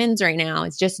Megan Minns right now.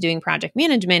 It's just doing project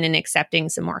management and accepting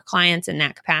some more clients in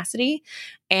that capacity.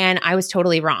 And I was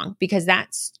totally wrong, because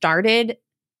that started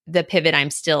the pivot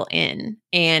I'm still in.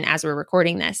 And as we're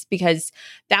recording this, because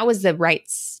that was the right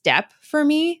step for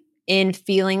me in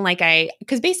feeling like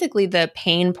because basically the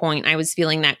pain point I was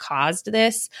feeling that caused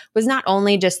this was not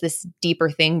only just this deeper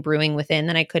thing brewing within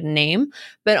that I couldn't name,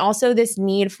 but also this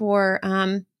need for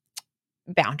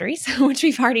boundaries, which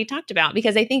we've already talked about.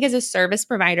 Because I think as a service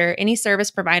provider, any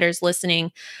service providers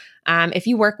listening, if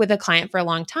you work with a client for a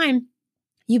long time,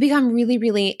 you become really,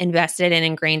 really invested and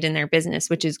ingrained in their business,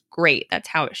 which is great. That's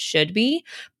how it should be.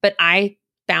 But I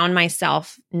found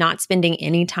myself not spending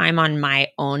any time on my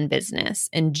own business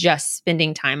and just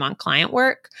spending time on client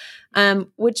work,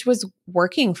 which was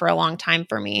working for a long time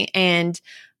for me. And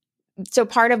so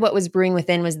part of what was brewing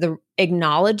within was the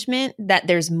acknowledgement that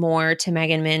there's more to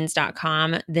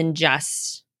meganminns.com than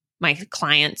just my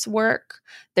clients' work.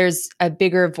 There's a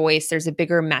bigger voice, there's a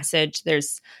bigger message,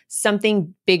 there's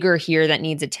something bigger here that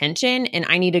needs attention, and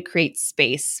I need to create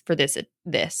space for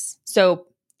this. So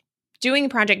doing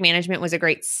project management was a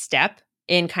great step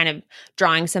in kind of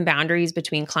drawing some boundaries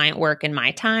between client work and my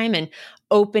time, and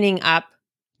opening up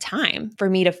time for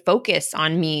me to focus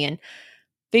on me and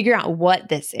figure out what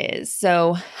this is.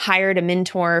 So hired a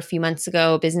mentor a few months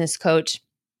ago, a business coach,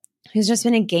 who's just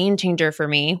been a game changer for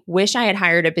me. Wish I had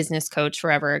hired a business coach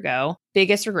forever ago.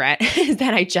 Biggest regret is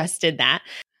that I just did that.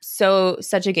 So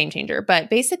such a game changer. But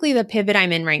basically the pivot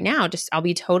I'm in right now, just I'll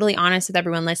be totally honest with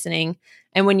everyone listening.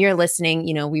 And when you're listening,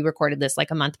 we recorded this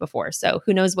like a month before. So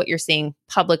who knows what you're seeing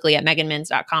publicly at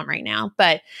meganminns.com right now.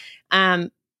 But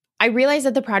I realized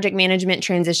that the project management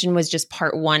transition was just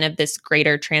part one of this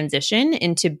greater transition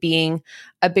into being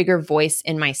a bigger voice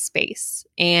in my space.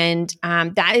 And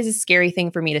that is a scary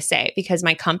thing for me to say, because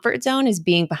my comfort zone is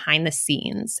being behind the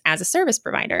scenes as a service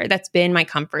provider. That's been my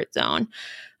comfort zone.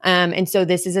 And so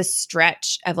this is a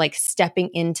stretch of like stepping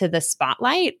into the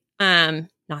spotlight. Not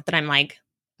that I'm like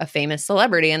a famous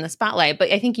celebrity in the spotlight,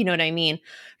 but I think you know what I mean.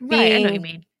 Right, I know what you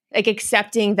mean. Like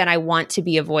accepting that I want to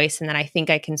be a voice and that I think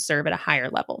I can serve at a higher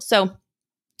level. So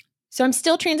I'm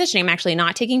still transitioning. I'm actually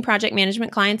not taking project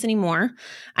management clients anymore.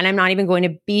 And I'm not even going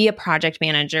to be a project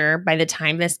manager by the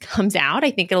time this comes out.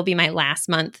 I think it'll be my last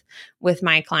month with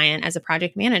my client as a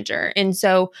project manager. And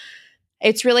so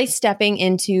it's really stepping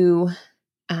into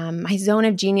my zone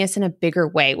of genius in a bigger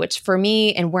way, which for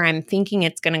me and where I'm thinking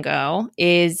it's going to go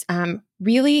is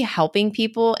really helping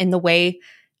people in the way.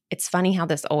 It's funny how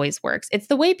this always works. It's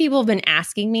the way people have been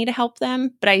asking me to help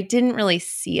them, but I didn't really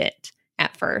see it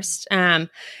at first. And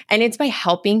it's by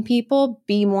helping people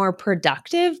be more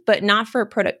productive, but not for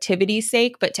productivity's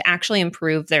sake, but to actually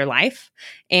improve their life.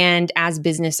 And as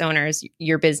business owners,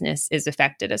 your business is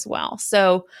affected as well.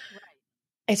 So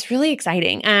it's really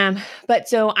exciting. But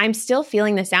so I'm still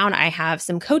feeling this out. I have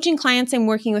some coaching clients I'm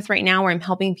working with right now where I'm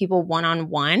helping people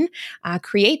one-on-one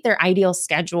create their ideal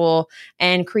schedule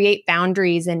and create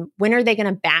boundaries. And when are they going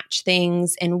to batch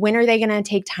things? And when are they going to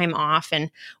take time off?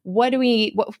 And what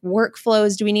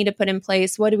workflows do we need to put in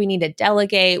place? What do we need to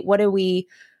delegate? What do we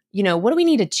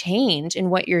need to change in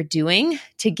what you're doing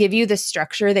to give you the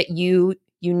structure that you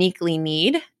uniquely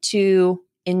need to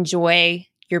enjoy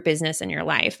your business and your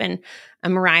life? And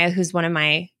Mariah, who's one of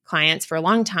my clients for a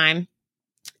long time,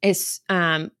 is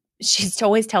she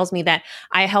always tells me that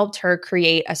I helped her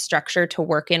create a structure to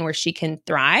work in where she can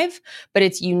thrive, but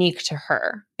it's unique to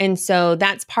her. And so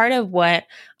that's part of what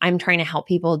I'm trying to help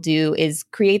people do, is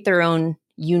create their own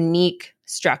unique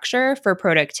structure for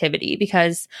productivity,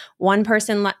 because one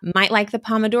person might like the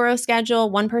Pomodoro schedule,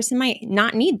 one person might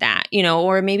not need that,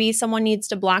 or maybe someone needs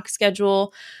to block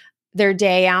schedule their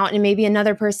day out, and maybe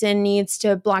another person needs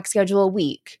to block schedule a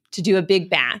week to do a big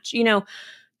batch.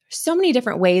 So many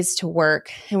different ways to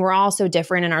work, and we're all so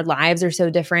different, and our lives are so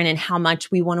different, and how much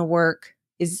we want to work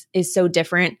is so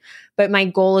different. But my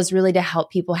goal is really to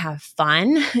help people have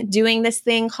fun doing this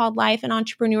thing called life and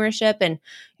entrepreneurship. And,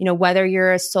 whether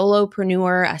you're a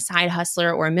solopreneur, a side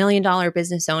hustler, or $1 million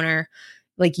business owner,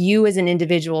 like you as an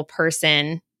individual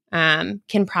person,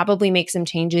 can probably make some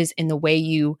changes in the way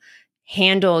you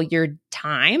handle your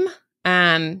time,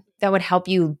 that would help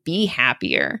you be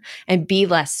happier and be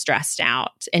less stressed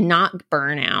out and not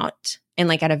burn out, and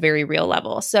like at a very real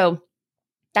level. So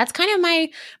that's kind of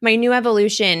my new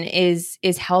evolution, is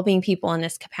helping people in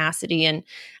this capacity. And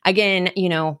again,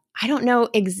 I don't know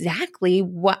exactly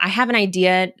what, I have an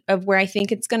idea of where I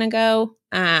think it's going to go,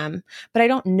 but I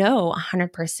don't know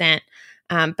 100%.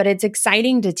 But it's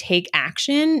exciting to take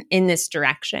action in this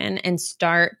direction and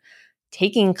start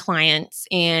taking clients.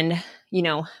 And,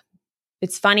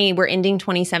 it's funny, we're ending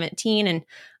 2017, and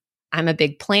I'm a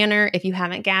big planner, if you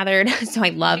haven't gathered. So I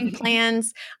love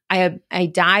plans. I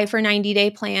die for 90-day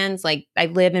plans. Like, I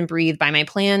live and breathe by my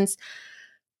plans.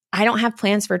 I don't have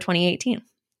plans for 2018.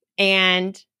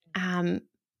 And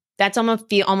that's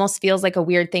almost feels like a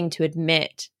weird thing to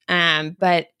admit.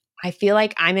 But I feel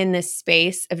like I'm in this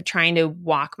space of trying to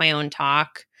walk my own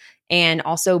talk, and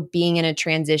also being in a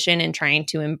transition and trying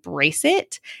to embrace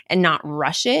it and not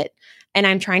rush it. And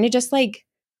I'm trying to just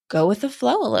go with the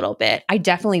flow a little bit. I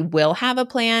definitely will have a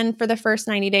plan for the first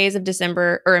 90 days of of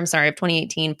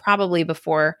 2018, probably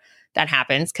before that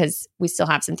happens, because we still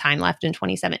have some time left in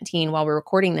 2017 while we're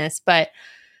recording this. But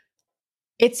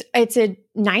it's a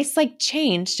nice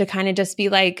change to kind of just be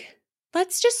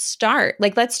let's just start.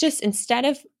 Let's just, instead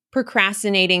of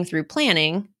procrastinating through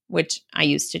planning, which I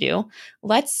used to do,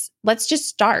 let's just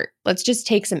start. Let's just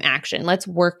take some action. Let's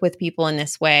work with people in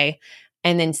this way,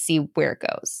 and then see where it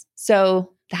goes.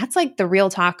 So that's the real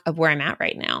talk of where I'm at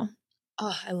right now.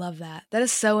 Oh, I love that. That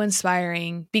is so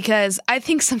inspiring, because I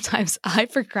think sometimes I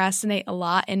procrastinate a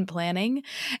lot in planning,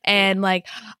 and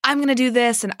I'm going to do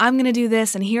this and I'm going to do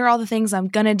this, and here are all the things I'm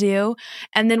going to do.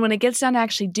 And then when it gets down to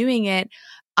actually doing it,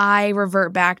 I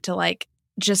revert back to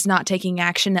just not taking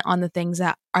action on the things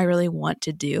that I really want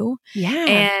to do. Yeah.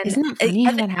 And isn't that funny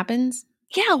how that happens?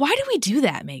 Yeah. Why do we do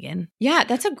that, Megan? Yeah,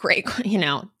 that's a great,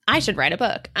 I should write a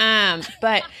book.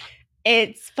 But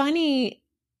it's funny.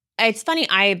 It's funny.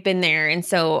 I've been there. And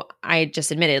so I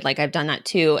just admitted, I've done that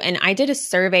too. And I did a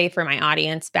survey for my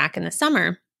audience back in the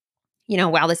summer,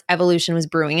 while this evolution was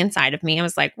brewing inside of me. I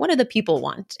was like, what do the people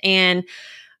want? And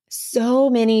so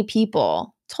many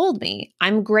people told me,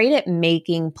 I'm great at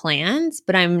making plans,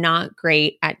 but I'm not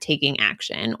great at taking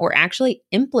action or actually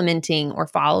implementing or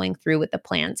following through with the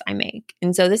plans I make.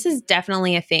 And so this is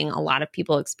definitely a thing a lot of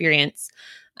people experience,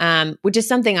 which is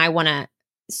something I want to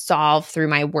solve through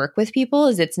my work with people.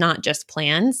 Is it's not just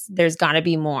plans. There's got to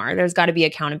be more. There's got to be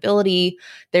accountability.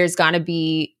 There's got to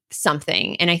be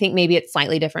something. And I think maybe it's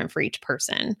slightly different for each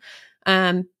person.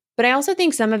 But I also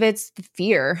think some of it's the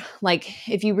fear.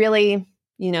 If you really,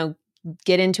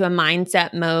 get into a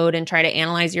mindset mode and try to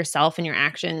analyze yourself and your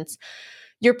actions,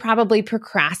 you're probably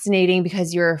procrastinating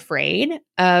because you're afraid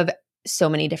of so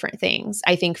many different things.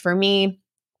 I think for me,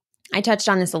 I touched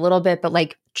on this a little bit,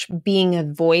 but being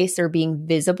a voice or being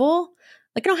visible,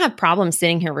 I don't have problems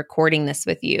sitting here recording this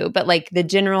with you, but the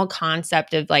general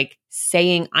concept of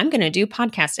saying, I'm going to do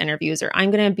podcast interviews, or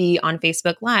I'm going to be on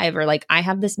Facebook Live, or I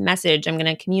have this message I'm going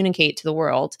to communicate to the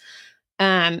world.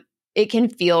 It can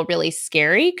feel really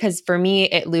scary, because for me,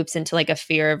 it loops into a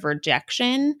fear of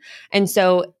rejection. And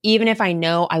so even if I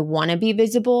know I want to be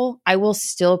visible, I will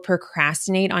still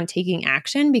procrastinate on taking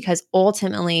action, because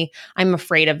ultimately I'm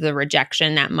afraid of the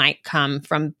rejection that might come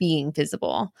from being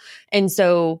visible. And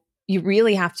so you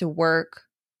really have to work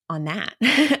on that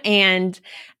and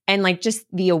just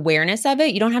the awareness of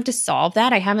it. You don't have to solve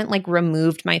that. I haven't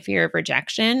removed my fear of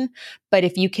rejection, but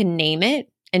if you can name it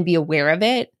and be aware of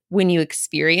it, when you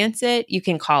experience it, you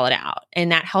can call it out. And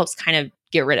that helps kind of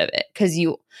get rid of it, because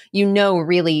you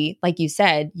really, like you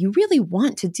said, you really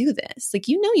want to do this.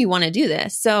 You want to do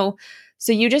this. So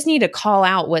you just need to call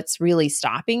out what's really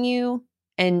stopping you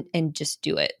and just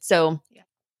do it. So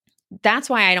that's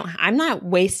why I'm not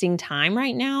wasting time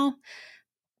right now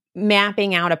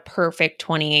mapping out a perfect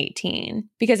 2018,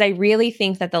 because I really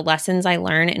think that the lessons I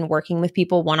learn in working with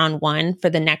people one-on-one for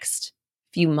the next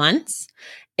few months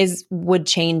would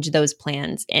change those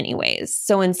plans anyways.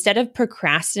 So instead of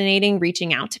procrastinating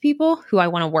reaching out to people who I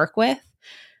want to work with,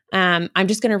 I'm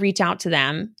just going to reach out to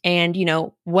them, and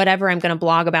whatever I'm going to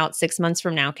blog about 6 months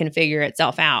from now can figure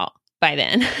itself out by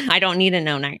then. I don't need to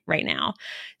know right now.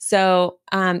 So,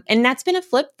 and that's been a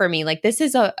flip for me. Like, this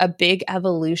is a big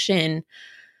evolution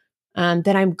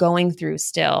that I'm going through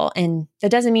still. And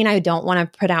that doesn't mean I don't want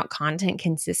to put out content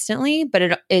consistently,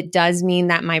 but it does mean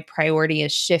that my priority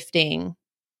is shifting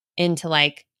into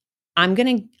like, I'm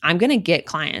going to get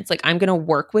clients. Like, I'm going to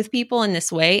work with people in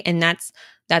this way. And that's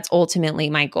ultimately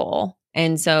my goal.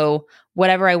 And so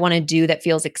whatever I want to do that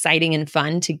feels exciting and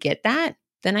fun to get that,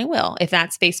 then I will. If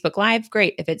that's Facebook Live,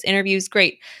 great. If it's interviews,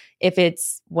 great. If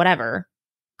it's whatever,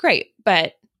 great.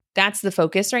 But that's the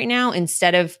focus right now,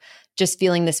 instead of just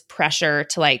feeling this pressure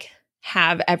to like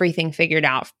have everything figured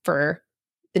out for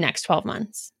the next 12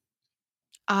 months.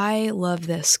 I love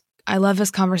this. I love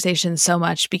this conversation so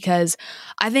much because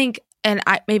I think, and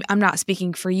maybe I'm not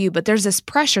speaking for you, but there's this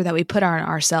pressure that we put on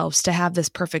ourselves to have this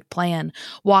perfect plan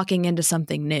walking into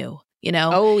something new,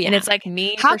 Oh yeah. And it's like,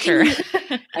 me how for sure.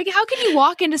 how can you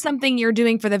walk into something you're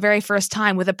doing for the very first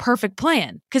time with a perfect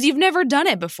plan? Because you've never done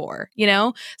it before,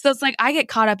 So it's like, I get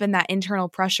caught up in that internal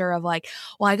pressure of like,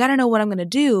 well, I got to know what I'm going to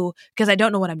do because I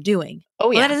don't know what I'm doing.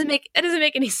 Oh yeah. Well, that doesn't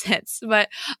make any sense. But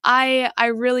I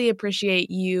really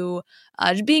appreciate you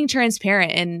being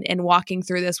transparent and walking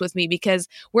through this with me, because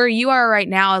where you are right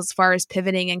now, as far as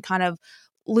pivoting and kind of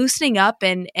loosening up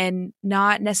and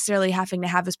not necessarily having to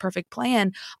have this perfect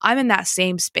plan, I'm in that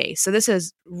same space. So this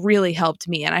has really helped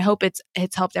me, and I hope it's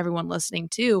helped everyone listening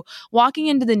too. Walking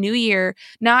into the new year,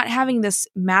 not having this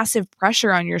massive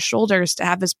pressure on your shoulders to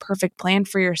have this perfect plan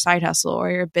for your side hustle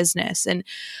or your business. And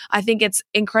I think it's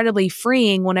incredibly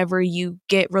freeing whenever you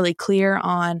get really clear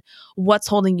on what's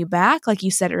holding you back, like you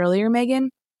said earlier,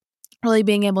 Megan, really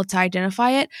being able to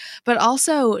identify it, but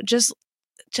also just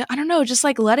I don't know, just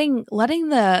like letting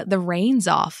the reins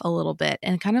off a little bit,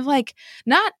 and kind of like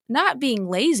not being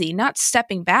lazy, not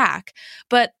stepping back,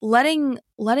 but letting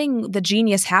the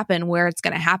genius happen where it's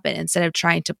going to happen, instead of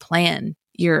trying to plan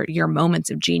your moments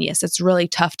of genius. It's really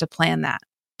tough to plan that.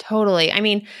 Totally. I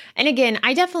mean, and again,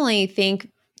 I definitely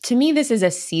think, to me, this is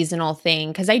a seasonal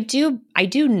thing, because I do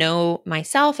know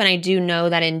myself, and I do know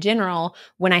that in general,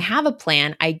 when I have a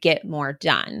plan, I get more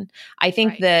done. I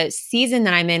think the season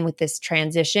that I'm in with this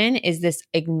transition is this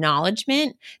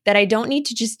acknowledgement that I don't need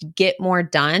to just get more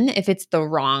done if it's the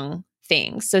wrong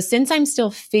thing. So since I'm still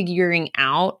figuring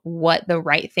out what the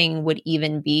right thing would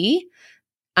even be,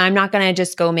 I'm not going to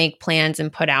just go make plans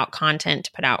and put out content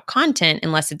to put out content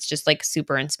unless it's just like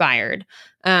super inspired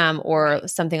or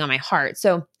something on my heart.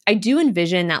 So I do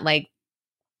envision that, like,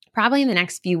 probably in the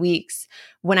next few weeks,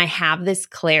 when I have this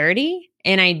clarity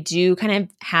and I do kind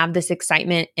of have this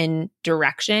excitement and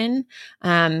direction,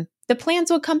 the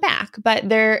plans will come back. But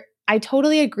I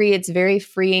totally agree. It's very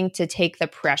freeing to take the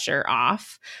pressure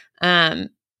off. And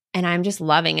I'm just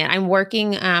loving it. I'm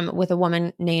working with a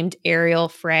woman named Ariel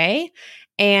Frey,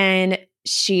 and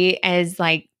she is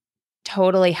like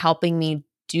totally helping me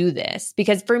do this,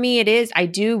 because for me, I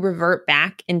do revert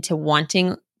back into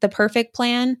wanting the perfect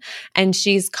plan. And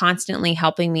she's constantly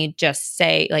helping me just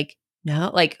say, like,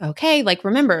 no, like, okay, like,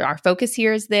 remember, our focus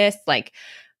here is this, like,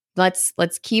 let's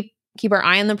keep our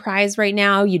eye on the prize right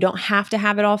now. You don't have to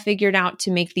have it all figured out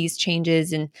to make these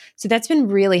changes. And so that's been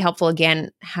really helpful.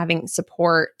 Again, having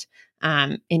support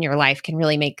in your life can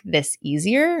really make this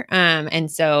easier.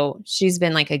 And so she's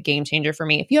been like a game changer for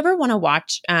me. If you ever want to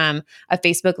watch a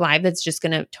Facebook Live that's just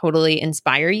going to totally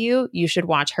inspire you, you should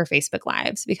watch her Facebook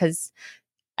Lives, because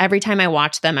every time I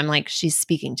watch them, I'm like, she's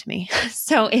speaking to me.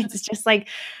 So it's just like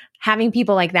having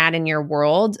people like that in your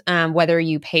world, whether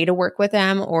you pay to work with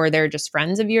them or they're just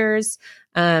friends of yours,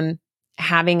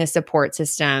 having a support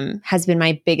system has been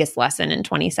my biggest lesson in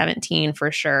 2017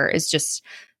 for sure, is just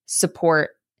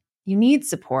support. You need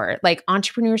support. Like,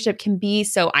 entrepreneurship can be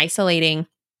so isolating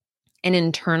and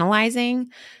internalizing.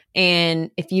 And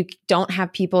if you don't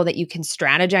have people that you can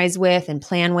strategize with and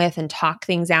plan with and talk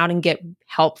things out and get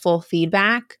helpful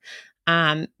feedback,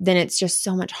 then it's just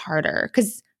so much harder.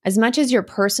 Because as much as your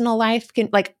personal life can,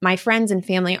 like, my friends and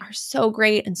family are so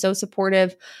great and so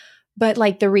supportive, but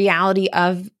like the reality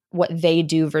of what they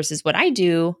do versus what I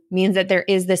do means that there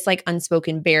is this like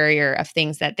unspoken barrier of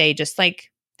things that they just like,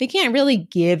 they can't really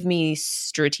give me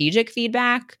strategic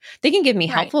feedback. They can give me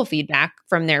helpful feedback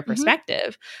from their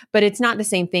perspective, but it's not the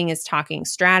same thing as talking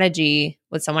strategy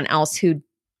with someone else who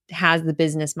has the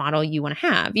business model you want to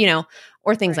have,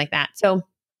 or things like that. So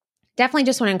definitely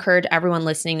just want to encourage everyone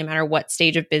listening, no matter what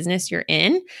stage of business you're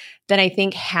in, that I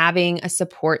think having a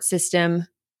support system,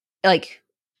 like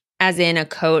as in a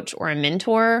coach or a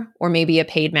mentor or maybe a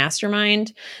paid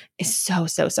mastermind, is so,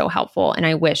 so, so helpful. And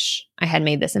I wish I had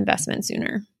made this investment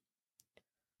sooner.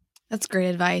 That's great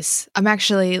advice.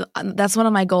 That's one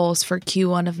of my goals for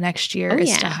Q1 of next year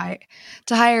to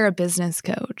hire a business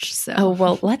coach. So, oh,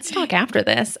 well, let's talk after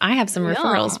this. I have some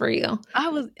referrals for you. I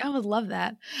would love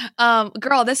that.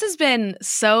 Girl, this has been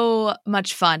so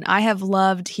much fun. I have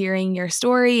loved hearing your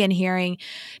story and hearing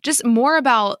just more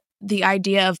about the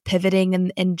idea of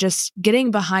pivoting and just getting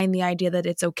behind the idea that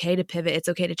it's okay to pivot, it's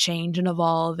okay to change and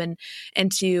evolve and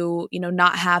to,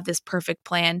 not have this perfect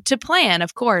plan,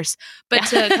 of course, but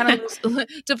to kind of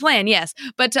to plan, yes,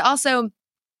 but to also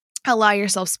allow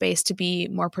yourself space to be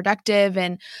more productive.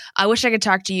 And I wish I could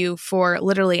talk to you for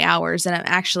literally hours. And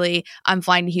I'm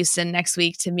flying to Houston next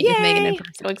week to meet with Megan in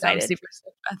person. So excited. I'm super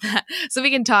stoked about that. So we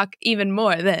can talk even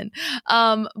more then.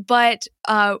 But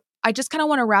I just kind of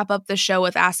want to wrap up the show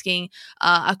with asking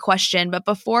a question. But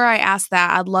before I ask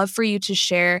that, I'd love for you to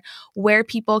share where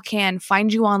people can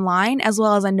find you online, as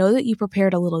well as I know that you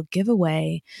prepared a little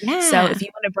giveaway. Yeah. So if you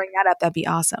want to bring that up, that'd be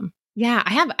awesome. Yeah,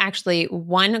 I have actually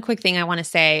one quick thing I want to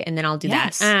say, and then I'll do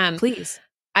that. Please.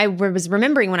 I was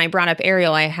remembering when I brought up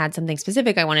Ariel, I had something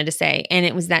specific I wanted to say. And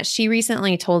it was that she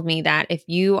recently told me that if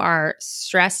you are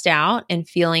stressed out and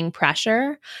feeling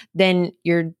pressure, then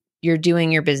you're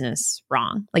doing your business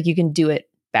wrong. Like you can do it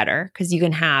better because you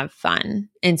can have fun.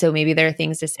 And so maybe there are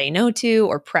things to say no to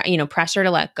or pressure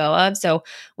to let go of. So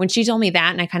when she told me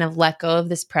that and I kind of let go of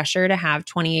this pressure to have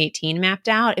 2018 mapped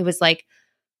out, it was like,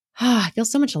 I feel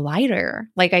so much lighter.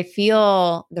 Like I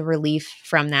feel the relief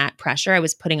from that pressure I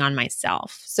was putting on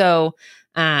myself. So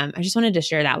I just wanted to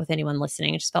share that with anyone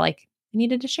listening. I just felt like I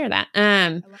needed to share that.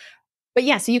 But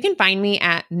yeah, so you can find me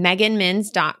at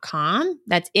meganminns.com.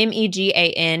 That's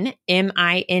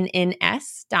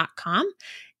MEGANMINNS.com.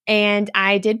 And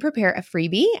I did prepare a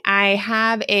freebie. I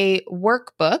have a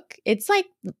workbook. It's like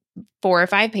 4 or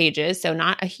 5 pages, so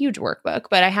not a huge workbook,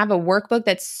 but I have a workbook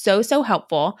that's so, so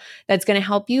helpful that's going to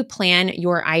help you plan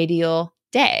your ideal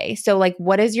day. So like,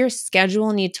 what does your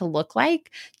schedule need to look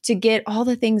like to get all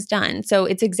the things done? So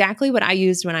it's exactly what I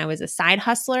used when I was a side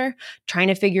hustler, trying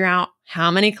to figure out how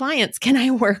many clients can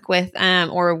I work with,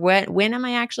 or when am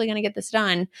I actually going to get this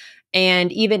done?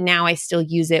 And even now I still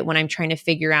use it when I'm trying to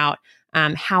figure out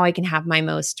how I can have my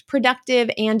most productive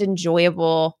and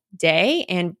enjoyable day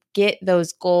and get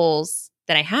those goals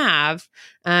that I have,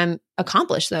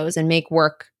 accomplish those and make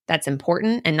work that's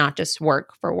important and not just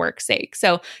work for work's sake.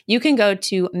 So you can go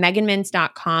to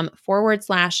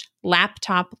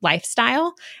meganminns.com/laptop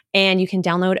lifestyle and you can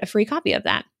download a free copy of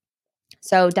that.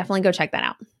 So definitely go check that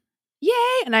out.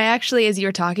 Yay! And I actually, as you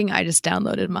were talking, I just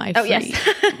downloaded my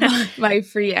my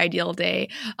free ideal day.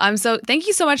 So thank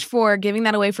you so much for giving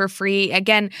that away for free.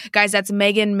 Again, guys, that's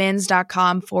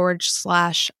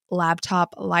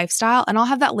meganminns.com/laptop lifestyle. And I'll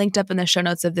have that linked up in the show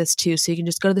notes of this too. So you can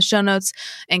just go to the show notes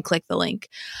and click the link.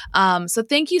 So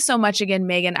thank you so much again,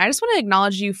 Megan. I just want to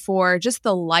acknowledge you for just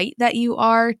the light that you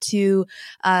are to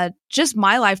just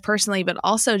my life personally, but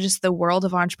also just the world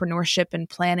of entrepreneurship and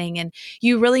planning. And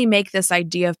you really make this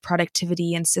idea of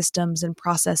productivity and systems and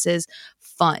processes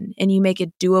fun, and you make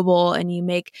it doable, and you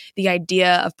make the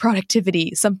idea of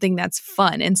productivity something that's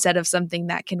fun instead of something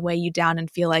that can weigh you down and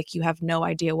feel like you have no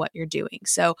idea what you're doing.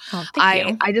 So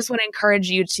I just want to encourage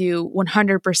you to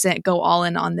 100% go all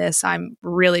in on this. I'm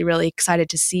really, really excited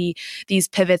to see these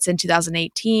pivots in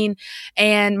 2018.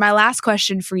 And my last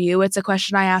question for you, it's a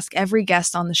question I ask every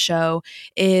guest on the show,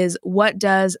 is what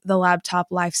does the laptop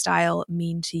lifestyle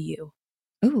mean to you?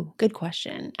 Ooh, good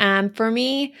question. For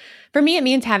me, it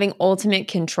means having ultimate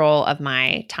control of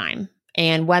my time.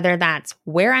 And whether that's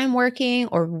where I'm working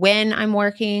or when I'm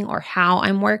working or how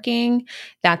I'm working,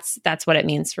 that's what it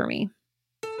means for me.